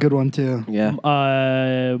He's a good one too. Yeah,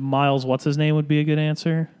 Miles, what's his name, would be a good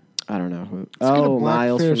answer. I don't know who. Let's get a Oh, black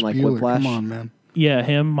Miles Ferris from like Bueller. Whiplash. Come on, man. Yeah,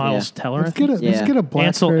 him, Miles Yeah. Teller. I Let's think. get a Yeah. black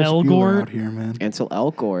Ansel Ferris Bueller Elgort. out here, man. Ansel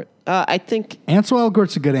Elgort. I think. Ansel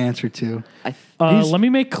Elgort's a good answer too. He's- Let me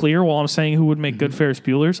make clear while I'm saying who would make good Ferris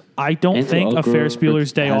Bueller's. I don't Ansel think a Elgort Ferris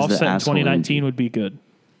Bueller's Day has Off the set in asshole 2019 energy. would be good.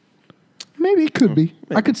 Maybe it could be.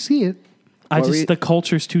 I could see it. What were you- The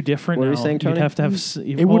culture's too different what now. were you saying, Tony? You'd have to have.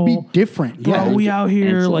 It would be different. Bro, Yeah. we out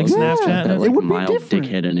here Ansel like Elgort Snapchat. has that, It like, would be mild different.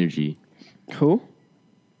 dickhead energy. Who?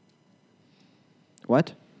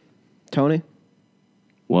 What? Tony?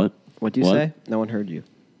 What? What'd you say? No one heard you.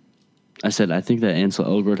 I said I think that Ansel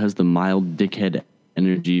Elgort has the mild dickhead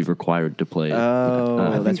energy required to play. Oh,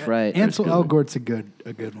 I think that's right. Ansel Bueller. Elgort's a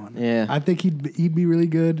good one. Yeah. I think he'd be really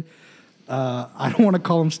good. I don't want to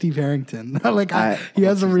call him Steve Harrington. He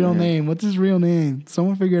has a real name. What's his real name?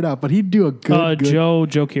 Someone figure it out. But he'd do a good Joe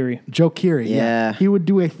Keery. Joe Keery. Yeah. He would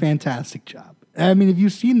do a fantastic job. I mean, if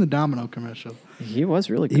you've seen the Domino commercial, He was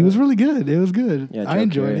really good. he was really good. It was good. Yeah, I Joe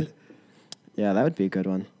enjoyed Keery. it. Yeah, that would be a good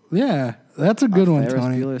one. Yeah, that's a good one, Ferris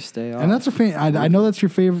Tony. Bueller's Day Off. And that's I know that's your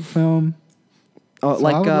favorite film. Oh, So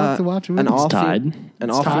like I would love to watch it with an you. all It's tied. An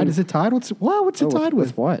It's all tied. Is it tied? What's it tied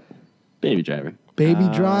with? what? Baby Driver. Baby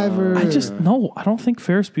Driver. I don't think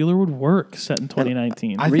Ferris Bueller would work set in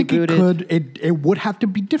 2019. I think it rebooted. could. It would have to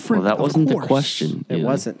be different. Well, that of wasn't the course. question. It you know.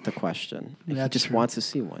 wasn't the question. He That's just true. wants to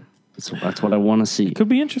see one. That's what I want to see. Could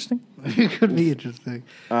be interesting. It could be interesting.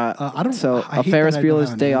 I don't. So I a hate Ferris that I don't Bueller's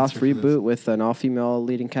have an Day Off answer for this. reboot with an all-female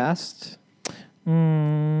leading cast.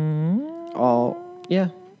 Yeah,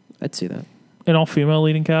 I'd see that. An all-female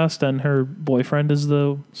leading cast and her boyfriend is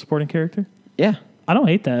the supporting character. Yeah, I don't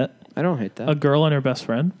hate that. I don't hate that. A girl and her best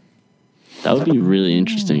friend. That would be really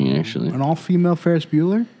interesting, actually. An all-female Ferris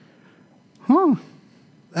Bueller. Huh.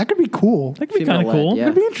 That could be cool. That could be kind of Female-led, cool. yeah.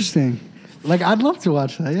 That'd be interesting. Like I'd love to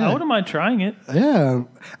watch that. I Yeah. wouldn't mind trying it. Yeah.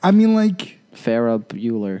 I mean, like Farrah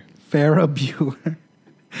Bueller. Farrah Bueller.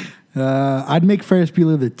 I'd make Ferris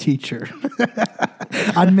Bueller the teacher.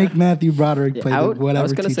 I'd make Matthew Broderick play I whatever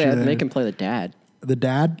was gonna teacher say I'd there make is. him play the dad. The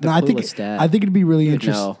dad. The No, I think clueless dad. I think it'd be really would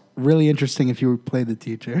interesting. know. Really interesting if you would play the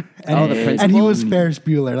teacher. And, Oh, the And he principal? was Ferris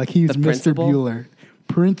Bueller, like he's The Mr. principal? Bueller,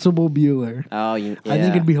 Principal Bueller. Oh, yeah. I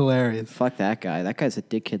think it'd be hilarious. Fuck that guy. That guy's a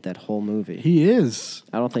dickhead that whole movie. He is.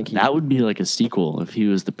 I don't think he. That would be like a sequel if he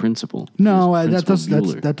was the principal. No, He was Principal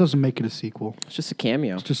Bueller. that doesn't make it a sequel. It's just a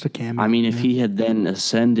cameo. It's just a cameo. I mean, if Yeah. he had then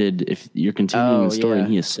ascended, if you're continuing Oh, the story, yeah.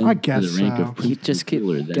 and he I ascended to guess the rank so. of He Principal just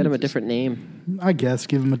Bueller, then get him a it's- different name. I guess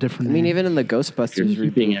give him a different I mean, name. even in the If you're Ghostbusters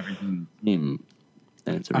keeping reboot. everything the same,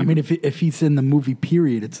 then it's a I mean, reboot. if he's in the movie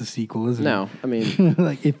period, it's a sequel, isn't No, it? I mean,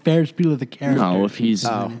 like if Ferris Bueller the character. No, if he's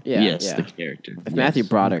Oh, yeah, yes, yeah. the character. if Matthew Yes.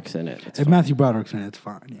 Broderick's in it, it's If fine. Matthew Broderick's in it, it's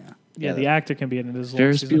fine. Yeah. Yeah, the actor can be in it as well.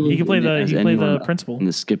 Ferris Bueller. He can play the as he can play the anyone principal. and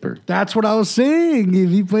the skipper. That's what I was saying. If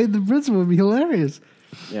he played the principal, it'd be hilarious.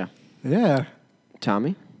 Yeah. Yeah.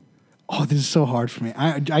 Tommy? Oh, this is so hard for me.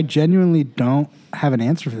 I genuinely don't have an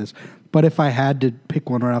answer for this. But if I had to pick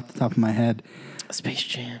one right off the top of my head, Space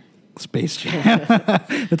Jam. Space Jam.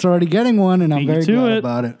 It's already getting one, and I'm Beat very you to glad it.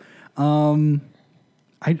 about it.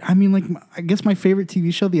 I mean, like, I guess my favorite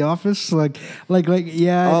TV show, The Office.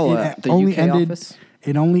 Yeah. Oh, it the only UK ended. Office?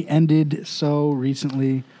 It only ended so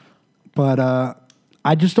recently, but I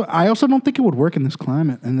also don't think it would work in this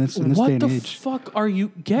climate in this day What and the age. fuck are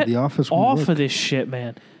you get The Office won't off work. of this shit,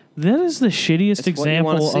 man? That is the shittiest It's what you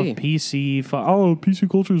wanna example of see. PC. PC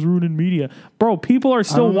culture is ruining media, bro. People are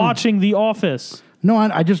still don't know. watching The Office. No,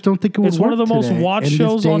 I just don't think it would It's work one of the most today watched in this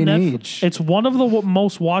shows day on and Netflix. age. It's one of the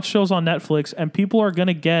most watched shows on Netflix, and people are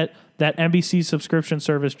gonna get that NBC subscription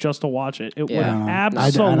service just to watch it. It Yeah. would No, I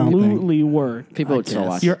don't absolutely work. People would still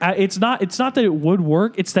guess. watch. It's not that it would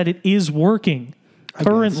work. It's that it is working guess.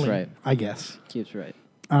 currently. Right. I guess. Keeps right.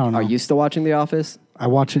 I don't know. Are you still watching The Office? I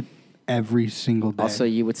watch it every single day. Also,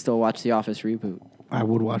 you would still watch The Office reboot. I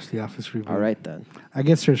would watch The Office reboot. All right, then. I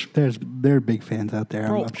guess there are big fans out there.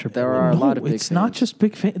 Bro, I'm sure there people are a know. lot of big it's not fans. just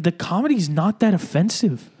big fan. The comedy's not that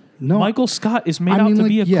offensive. No. Michael Scott is made I out mean, to like,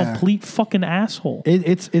 be a yeah. complete fucking asshole.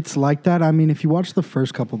 It's like that. I mean, if you watch the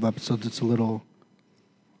first couple of episodes, it's a little.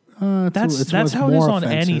 That's how it is more on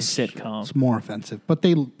any offensive. sitcom. It's more offensive, but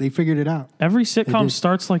they figured it out. Every sitcom did.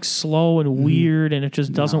 starts like slow and weird, and it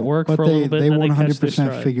just doesn't work But for a little bit. They and then they catch their 100%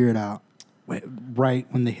 stride. figure it out right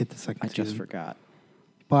when they hit the second I just season. forgot.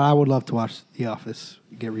 But I would love to watch The Office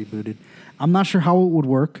get rebooted. I'm not sure how it would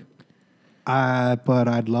work, but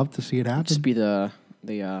I'd love to see it happen. Just be the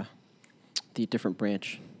different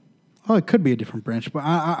branch. Oh, it could be a different branch, but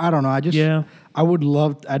I don't know.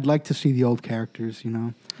 I'd like to see the old characters. You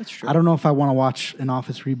know, That's true. I don't know if I want to watch an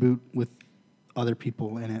Office reboot with other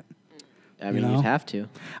people in it. I mean, know? you'd have to.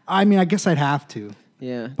 I mean, I guess I'd have to,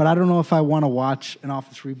 Yeah. but I don't know if I want to watch an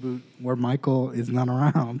Office reboot where Michael is not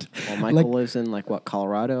around. Well, Michael lives in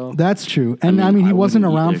Colorado. That's true, and I mean, he wasn't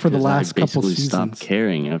wouldn't around either, for the 'cause last I couple basically seasons. stopped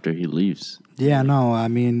caring after he leaves. Yeah, no, I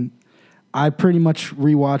mean, I pretty much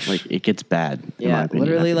rewatched. Like it gets bad. In my Yeah, opinion,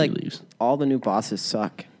 literally, after like he leaves. all the new bosses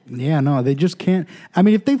suck. Yeah, no, they just can't. I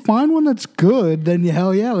mean, if they find one that's good, then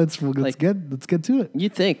hell yeah, let's Like- get to it. You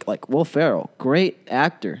think like Will Ferrell, great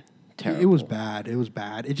actor. Terrible. It was bad. It was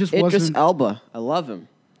bad. It just Idris wasn't. Elba, I love him.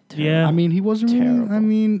 Yeah. I mean, he wasn't really. Terrible. I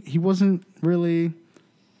mean, he wasn't really.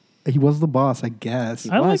 He was the boss, I guess.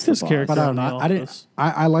 I was like the this boss. character. But I on don't The know. I didn't. Office.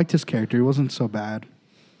 I liked his character. He wasn't so bad.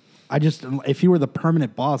 I just, if he were the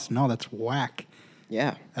permanent boss, no, that's whack.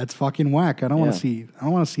 Yeah. That's fucking whack. I don't want Yeah. to see. I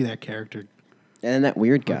don't want to see that character. And then that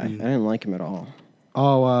weird guy. I didn't like him at all.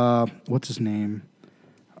 Oh, what's his name?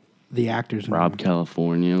 The actor's Rob name.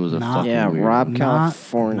 California was a Nah. fucking Yeah, weird. Rob Not-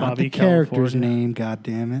 California. Not Bobby the character's California. name. God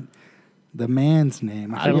damn it. The man's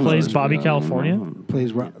name. That forget plays his Bobby name. California?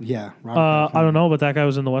 Plays Rob. Yeah. Rob I California. don't know, but that guy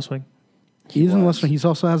was in The West Wing. He's in the was. West Wing. He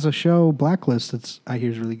also has a show, Blacklist. That's I hear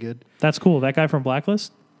is really good. That's cool. That guy from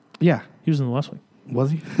Blacklist, Yeah. he was in The West Wing.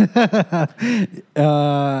 Was he? Played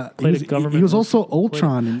a he government was also played-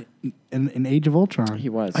 Ultron in Age of Ultron. He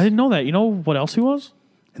was. I didn't know that. You know what else he was?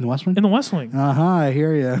 In the West Wing? In The West Wing. I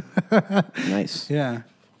hear you. Nice. Yeah.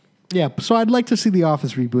 Yeah, so I'd like to see The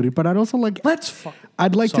Office rebooted, but I'd also like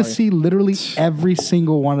I'd like to Sorry. see literally every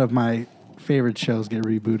single one of my favorite shows get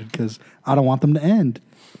rebooted because I don't want them to end.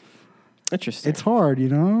 Interesting. It's hard, you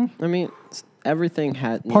know? I mean, everything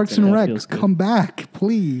had Parks needs and an- Rec, feels good. come back,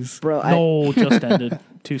 please. Bro, No, just ended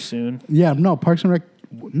too soon. Yeah, no, Parks and Rec.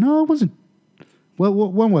 No, it wasn't.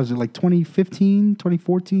 When was it? Like 2015,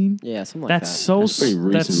 2014? yeah, something like That's that. so That's pretty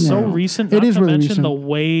that's recent. so Yeah. recent. It Not is to really mention recent. the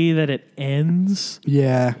way that it ends.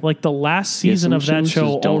 Yeah. Like the last season some of that shows show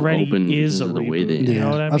just don't already open is because a of the way reboot. they- You Yeah, know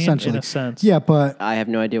what I mean? essentially. In a sense. Yeah, but I have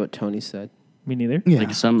no idea what Tony said. Me neither. yeah.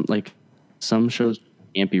 Some shows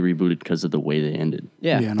can't be rebooted because of the way they ended.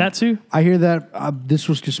 Yeah. Yeah, no. That too. I hear that this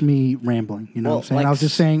was just me rambling. You know Well, what I'm saying? like I was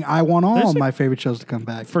just saying I want all There's of a- my favorite shows to come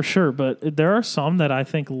back. For sure, but there are some that I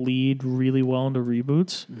think lead really well into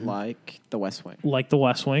reboots, Like The West Wing. like The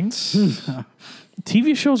West Wing.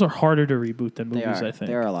 TV shows are harder to reboot than They movies, are. I think.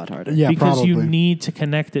 They are a lot harder. Yeah, because probably. you need to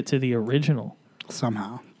connect it to the original.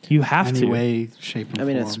 Somehow. You have Any to. way, shape, and I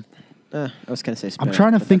mean, form. it's. I was gonna say. I'm spin-off,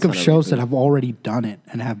 trying to but think that's of not a shows that reboot. have already done it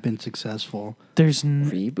and have been successful. There's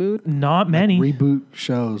reboot. not many. Reboot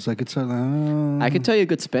shows. Like it's I could tell you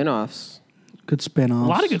good spin-offs. good spin-offs. a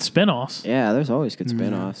lot of good spin-offs. Yeah, there's always good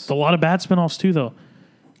spin-offs. A lot of bad spin-offs too, though. A lot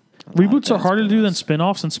of Reboots are bad harder to do than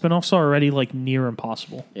spin-offs. spin-offs, and spin-offs are already like near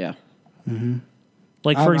impossible. Yeah.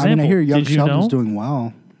 Like I for example, I hear Young did you Sheldon's know? doing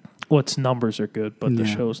well. Well, its numbers are good, but the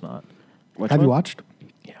Yeah. show's not. Which Have you one? watched?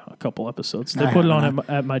 Yeah, a couple episodes. They I put it on haven't.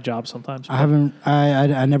 at my job sometimes. I haven't.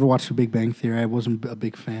 I never watched The Big Bang Theory. I wasn't a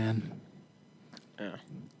big fan. Yeah.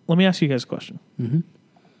 Let me ask you guys a question. Mm-hmm.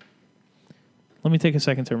 Let me take a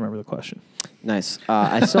second to remember the question. Nice.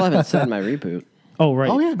 I still haven't said my reboot. Oh, right.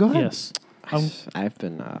 Oh, yeah, go ahead. Yes. I've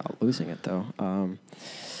been losing it though.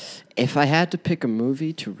 If I had to pick a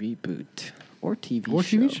movie to reboot or TV Or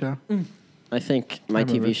TV show. I think my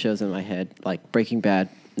remember. TV shows in my head, like Breaking Bad,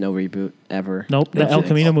 no reboot ever. Nope. The That's El it.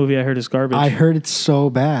 Camino movie I heard is garbage. I heard it's so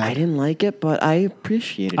bad. I didn't like it, but I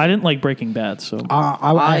appreciated I it. didn't like Breaking Bad, so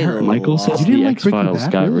I heard. Michael love- says You didn't the like X Breaking Files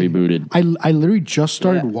Bad, got really? rebooted. I literally just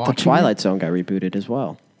started Yeah, watching The Twilight Zone got rebooted as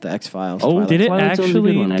well. The X Files. Oh, did it Twilight Zone's a good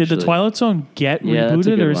actually? one, Did the actually. Twilight Zone get Yeah, that's a rebooted,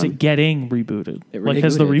 good or is one. it getting rebooted? It Like,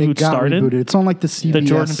 has the rebooted. It reboot got started? rebooted. It's on like the CBS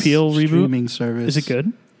Jordan Peele reboot? streaming service. Is it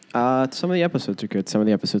good? Some of the episodes are good. Some of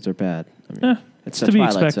the episodes are bad. I mean, Yeah, it's to the be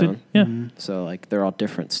Twilight expected. Zone. Yeah, So like they're all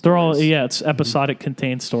different. they're all stories. it's episodic,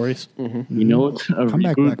 contained stories. You know what's a Come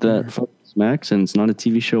back, reboot Black Mirror. that fucks Max and it's not a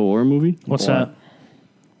TV show or a movie? What's What? that?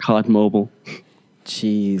 COD Mobile.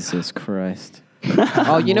 Jesus Christ.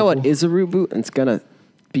 Oh, you know what is a reboot and it's gonna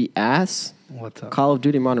be ass? What's up? Call of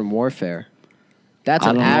Duty Modern Warfare. That's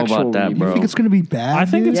I an don't know actual about that, reboot. You bro. think it's gonna be bad? I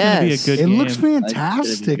think dude? it's going to be a Yes. good It game. looks fantastic, I think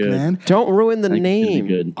it's gonna be good. man. Don't ruin the I think it's gonna be name.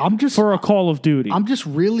 good. I'm just for a Call of Duty. I'm just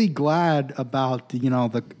really glad about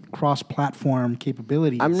the cross-platform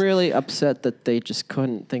capabilities. I'm really upset that they just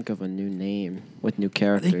couldn't think of a new name with new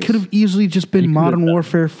characters. They could have easily just been Modern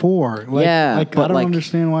Warfare 4. Like, yeah, I don't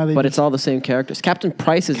understand why they. But it's all the same characters. Captain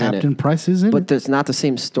Price is in it. Captain Price is in But it. there's not the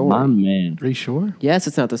same story. My man. Are you sure? Yes,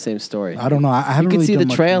 it's not the same story. I don't know. I You haven't can really see the done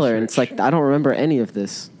much trailer, and it's research. like I don't remember any of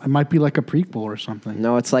this. It might be like a prequel or something.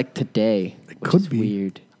 No, it's like today. It which could is be.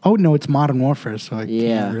 weird. Oh no, it's Modern Warfare, so it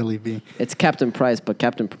Yeah. can't really be. It's Captain Price, but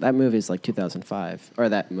that movie is like 2005, or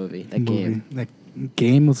that movie, that game. That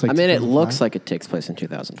game was like. I mean, it 2005. looks like it takes place in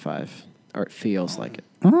 2005, or it feels like it.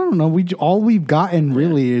 I don't know. All we've gotten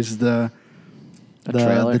really is A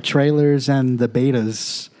trailer? the trailers and the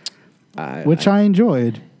betas, I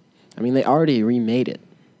enjoyed. I mean, they already remade it.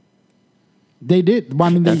 They did. Well,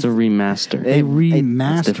 I mean, That's a they remaster.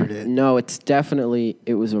 remastered different. it. No,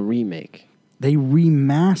 it was a remake. They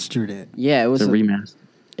remastered it. Yeah, it was It's a remaster.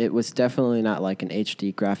 It was definitely not like an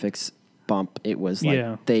HD graphics bump. It was like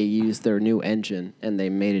Yeah. they used their new engine and they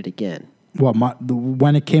made it again. What?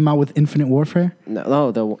 When it came out with Infinite Warfare?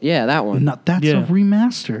 No, that one. No, that's Yeah. a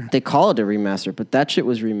remaster. They call it a remaster, but that shit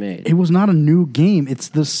was remade. It was not a new game. It's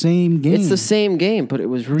the same game. It's the same game, but it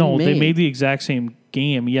was remade. No, they made the exact same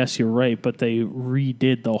game. Yes, you're right, but they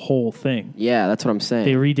redid the whole thing. Yeah, that's what I'm saying.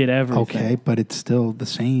 They redid everything. Okay, but it's still the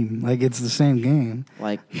same. Like it's the same game.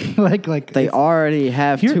 like like they it's- already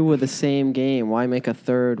have Here- two of the same game. Why make a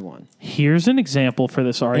third one? Here's an example for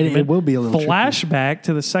this argument. will be a little flashback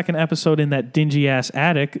to the second episode in that dingy ass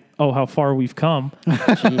attic. Oh, how far we've come!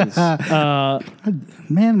 Jeez.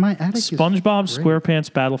 Man, my attic is SpongeBob great.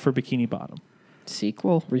 SquarePants Battle for Bikini Bottom.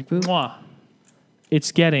 Sequel reboot. Mwah.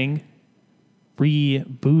 It's getting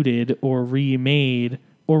rebooted or remade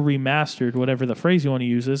or remastered, whatever the phrase you want to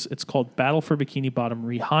use is. It's called Battle for Bikini Bottom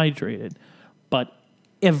Rehydrated, but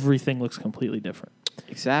everything looks completely different.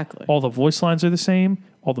 Exactly. All the voice lines are the same.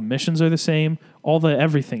 All the missions are the same.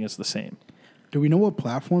 Everything is the same. Do we know what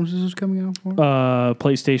platforms this is coming out for?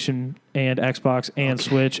 PlayStation and Xbox and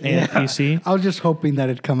Switch and PC. I was just hoping that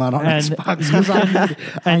it'd come out on And Xbox. 'Cause I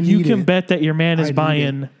And you need can it. bet that your man I is need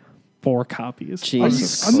buying 4 copies.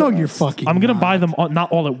 Jesus. I know you're fucking. I'm gonna not. buy them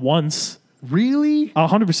not all at once. Really?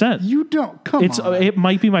 100%. You don't. Come on. It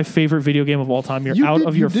might be my favorite video game of all time. You're You out did-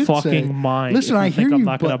 of you your did fucking say- mind. Listen, if I you think hear I'm you,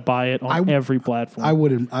 not gonna but buy it on every platform. I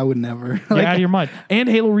wouldn't. I would never. You're out of your mind. And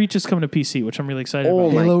Halo Reach is coming to PC, which I'm really excited Oh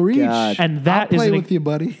about. my Halo Reach. God. And that I'll is play an- with you,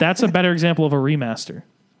 buddy. That's a better example of a remaster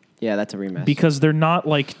Yeah, that's a remaster. because they're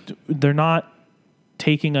not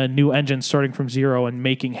taking a new engine starting from zero and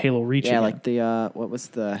making Halo Reach. yeah, again. like the what was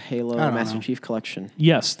the Halo I don't Master know. Chief Collection?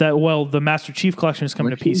 Yes, the Master Chief Collection is coming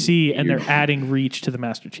Which to PC, is and they're weird. adding Reach to the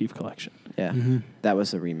Master Chief Collection. Yeah, Mm-hmm. that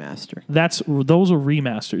was a remaster. Those are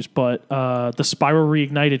remasters, but the Spyro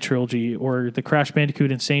Reignited trilogy or the Crash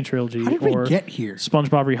Bandicoot Insane trilogy How did or we get here?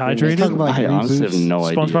 SpongeBob Let's Rehydrated, talk about I honestly have reboots. no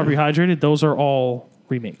SpongeBob idea. Rehydrated, those are all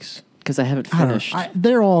remakes. Because I haven't I don't know. finished.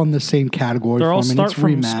 They're all in the same category. They're for all me, and start it's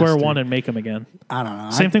from square remastered. one and make them again. I don't know.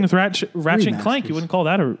 Same thing with Ratchet and Clank. Remasters. You wouldn't call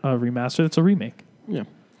that a remaster. It's a remake. Yeah.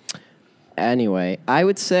 Anyway, I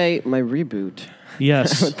would say my reboot.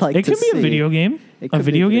 Yes. I would like it to can be a see- video game. it A could be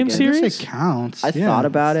video a game video game. I guess series. it counts. I Yeah, thought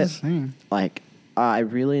about it's it. the same. Like, I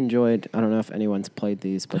really enjoyed. I don't know if anyone's played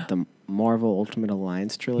these, but the Marvel Ultimate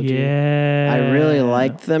Alliance trilogy. Yeah. I really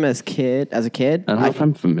liked them as a kid. I don't know if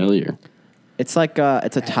I'm familiar. It's like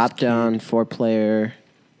it's a top-down 4-player.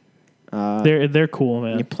 They're cool,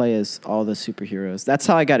 You man. play as all the superheroes. That's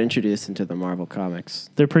how I got introduced into the Marvel comics.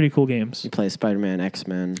 They're pretty cool games. You play Spider-Man,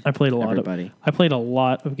 X-Men. I played a lot everybody. I played a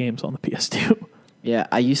lot of games on the PS2. Yeah,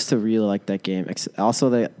 I used to really like that game. Also,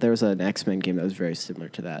 there was an X-Men game that was very similar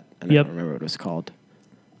to that, and Yep. I don't remember what it was called.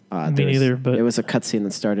 Me there was- neither, but- it was a cutscene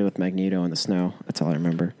that started with Magneto in the snow. That's all I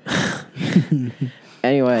remember.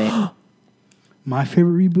 Anyway, My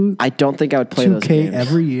favorite reboot. I don't think I would play those 2K games.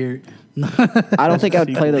 every year. I don't think I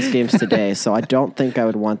would play those games today, so I don't think I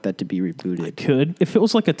would want that to be rebooted. Could if it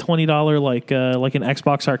was like a $20 like an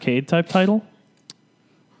Xbox arcade type title.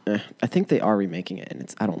 I think they are remaking it,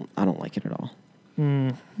 and I don't like it at all. Hmm.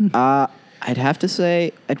 I'd have to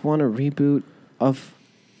say I'd want a reboot of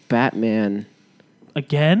Batman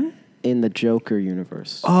Again? in the Joker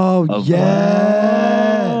universe. Oh Of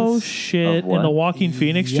yes. Oh shit! Of In what? the Joaquin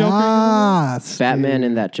Phoenix Joker. Yes, Batman dude.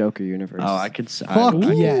 in that Joker universe. Oh, I could. Fuck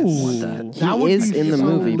I yes. want that. He would is be in the so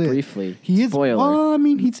movie lit. briefly. He is. Spoiler. Well, I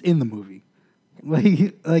mean, he's in the movie.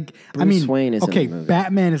 Like I Bruce mean, Wayne is in okay. the movie.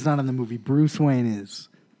 Batman is not in the movie. Bruce Wayne is.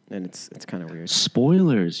 And it's kind of weird.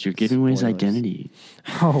 Spoilers. You're giving away his Spoilers. identity.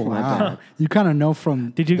 Oh My wow! bad. You kind of know from.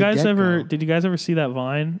 Did you the guys get-go. ever see that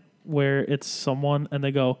Vine where it's someone and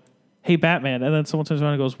they go, "Hey Batman," and then someone turns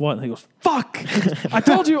around and goes, "What?" And he goes, "Fuck! I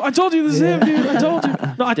told you this is him, dude. I told you.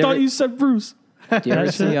 No, I thought you said Bruce." Do you ever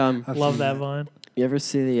That see shit? You Love that vine. ever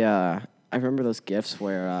see the? I remember those gifs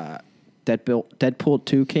where Deadpool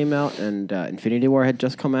 2 came out and Infinity War had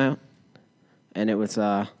just come out, and it was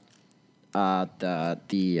the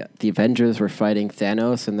Avengers were fighting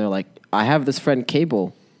Thanos, and they're like, "I have this friend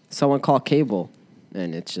Cable. Someone call Cable,"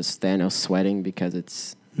 and it's just Thanos sweating because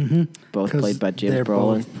it's both 'Cause played by James they're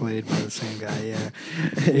Brolin. both played by the same guy. Yeah,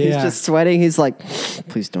 He's just sweating. He's like,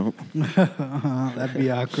 "Please don't." that'd be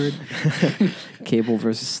awkward. Cable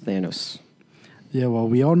versus Thanos. Yeah, well,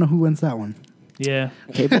 we all know who wins that one. Yeah.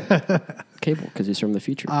 Cable, because he's from the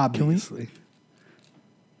future. Obviously.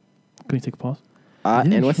 Can we take a pause?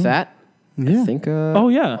 And with sure. that, Yeah. I think Oh,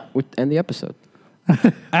 yeah. we end the episode.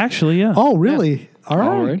 Actually, yeah. Oh, really? All right.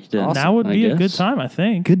 Alright, then. Awesome. Now would I be a good guess. time, I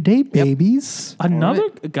think. Good day, babies. Another,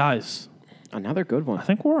 guys, Another good one, I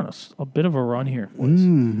think we're on a bit of a run here. boys.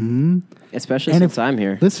 Mm-hmm. especially And since if- I'm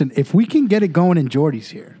here. Listen, if we can get it going and Jordy's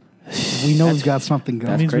here, we know we've got something That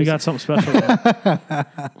going. means we crazy. got something special.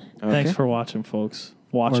 Thanks Okay. for watching, folks.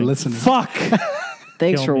 Watching. listening. Fuck.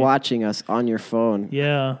 Thanks Kill for me. watching us on your phone.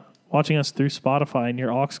 Yeah. Watching us through Spotify and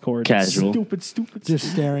your aux cord. Casual. Stupid.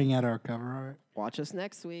 Just staring at our cover. All right. Watch us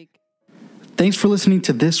next week. Thanks for listening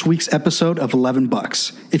to this week's episode of 11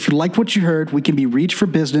 Bucks. If you liked what you heard, we can be reached for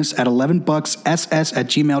business at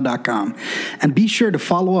 11bucksss@gmail.com. And be sure to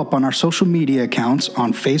follow up on our social media accounts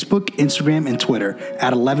on Facebook, Instagram, and Twitter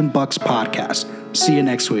at 11 Bucks Podcast. See you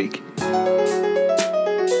next week.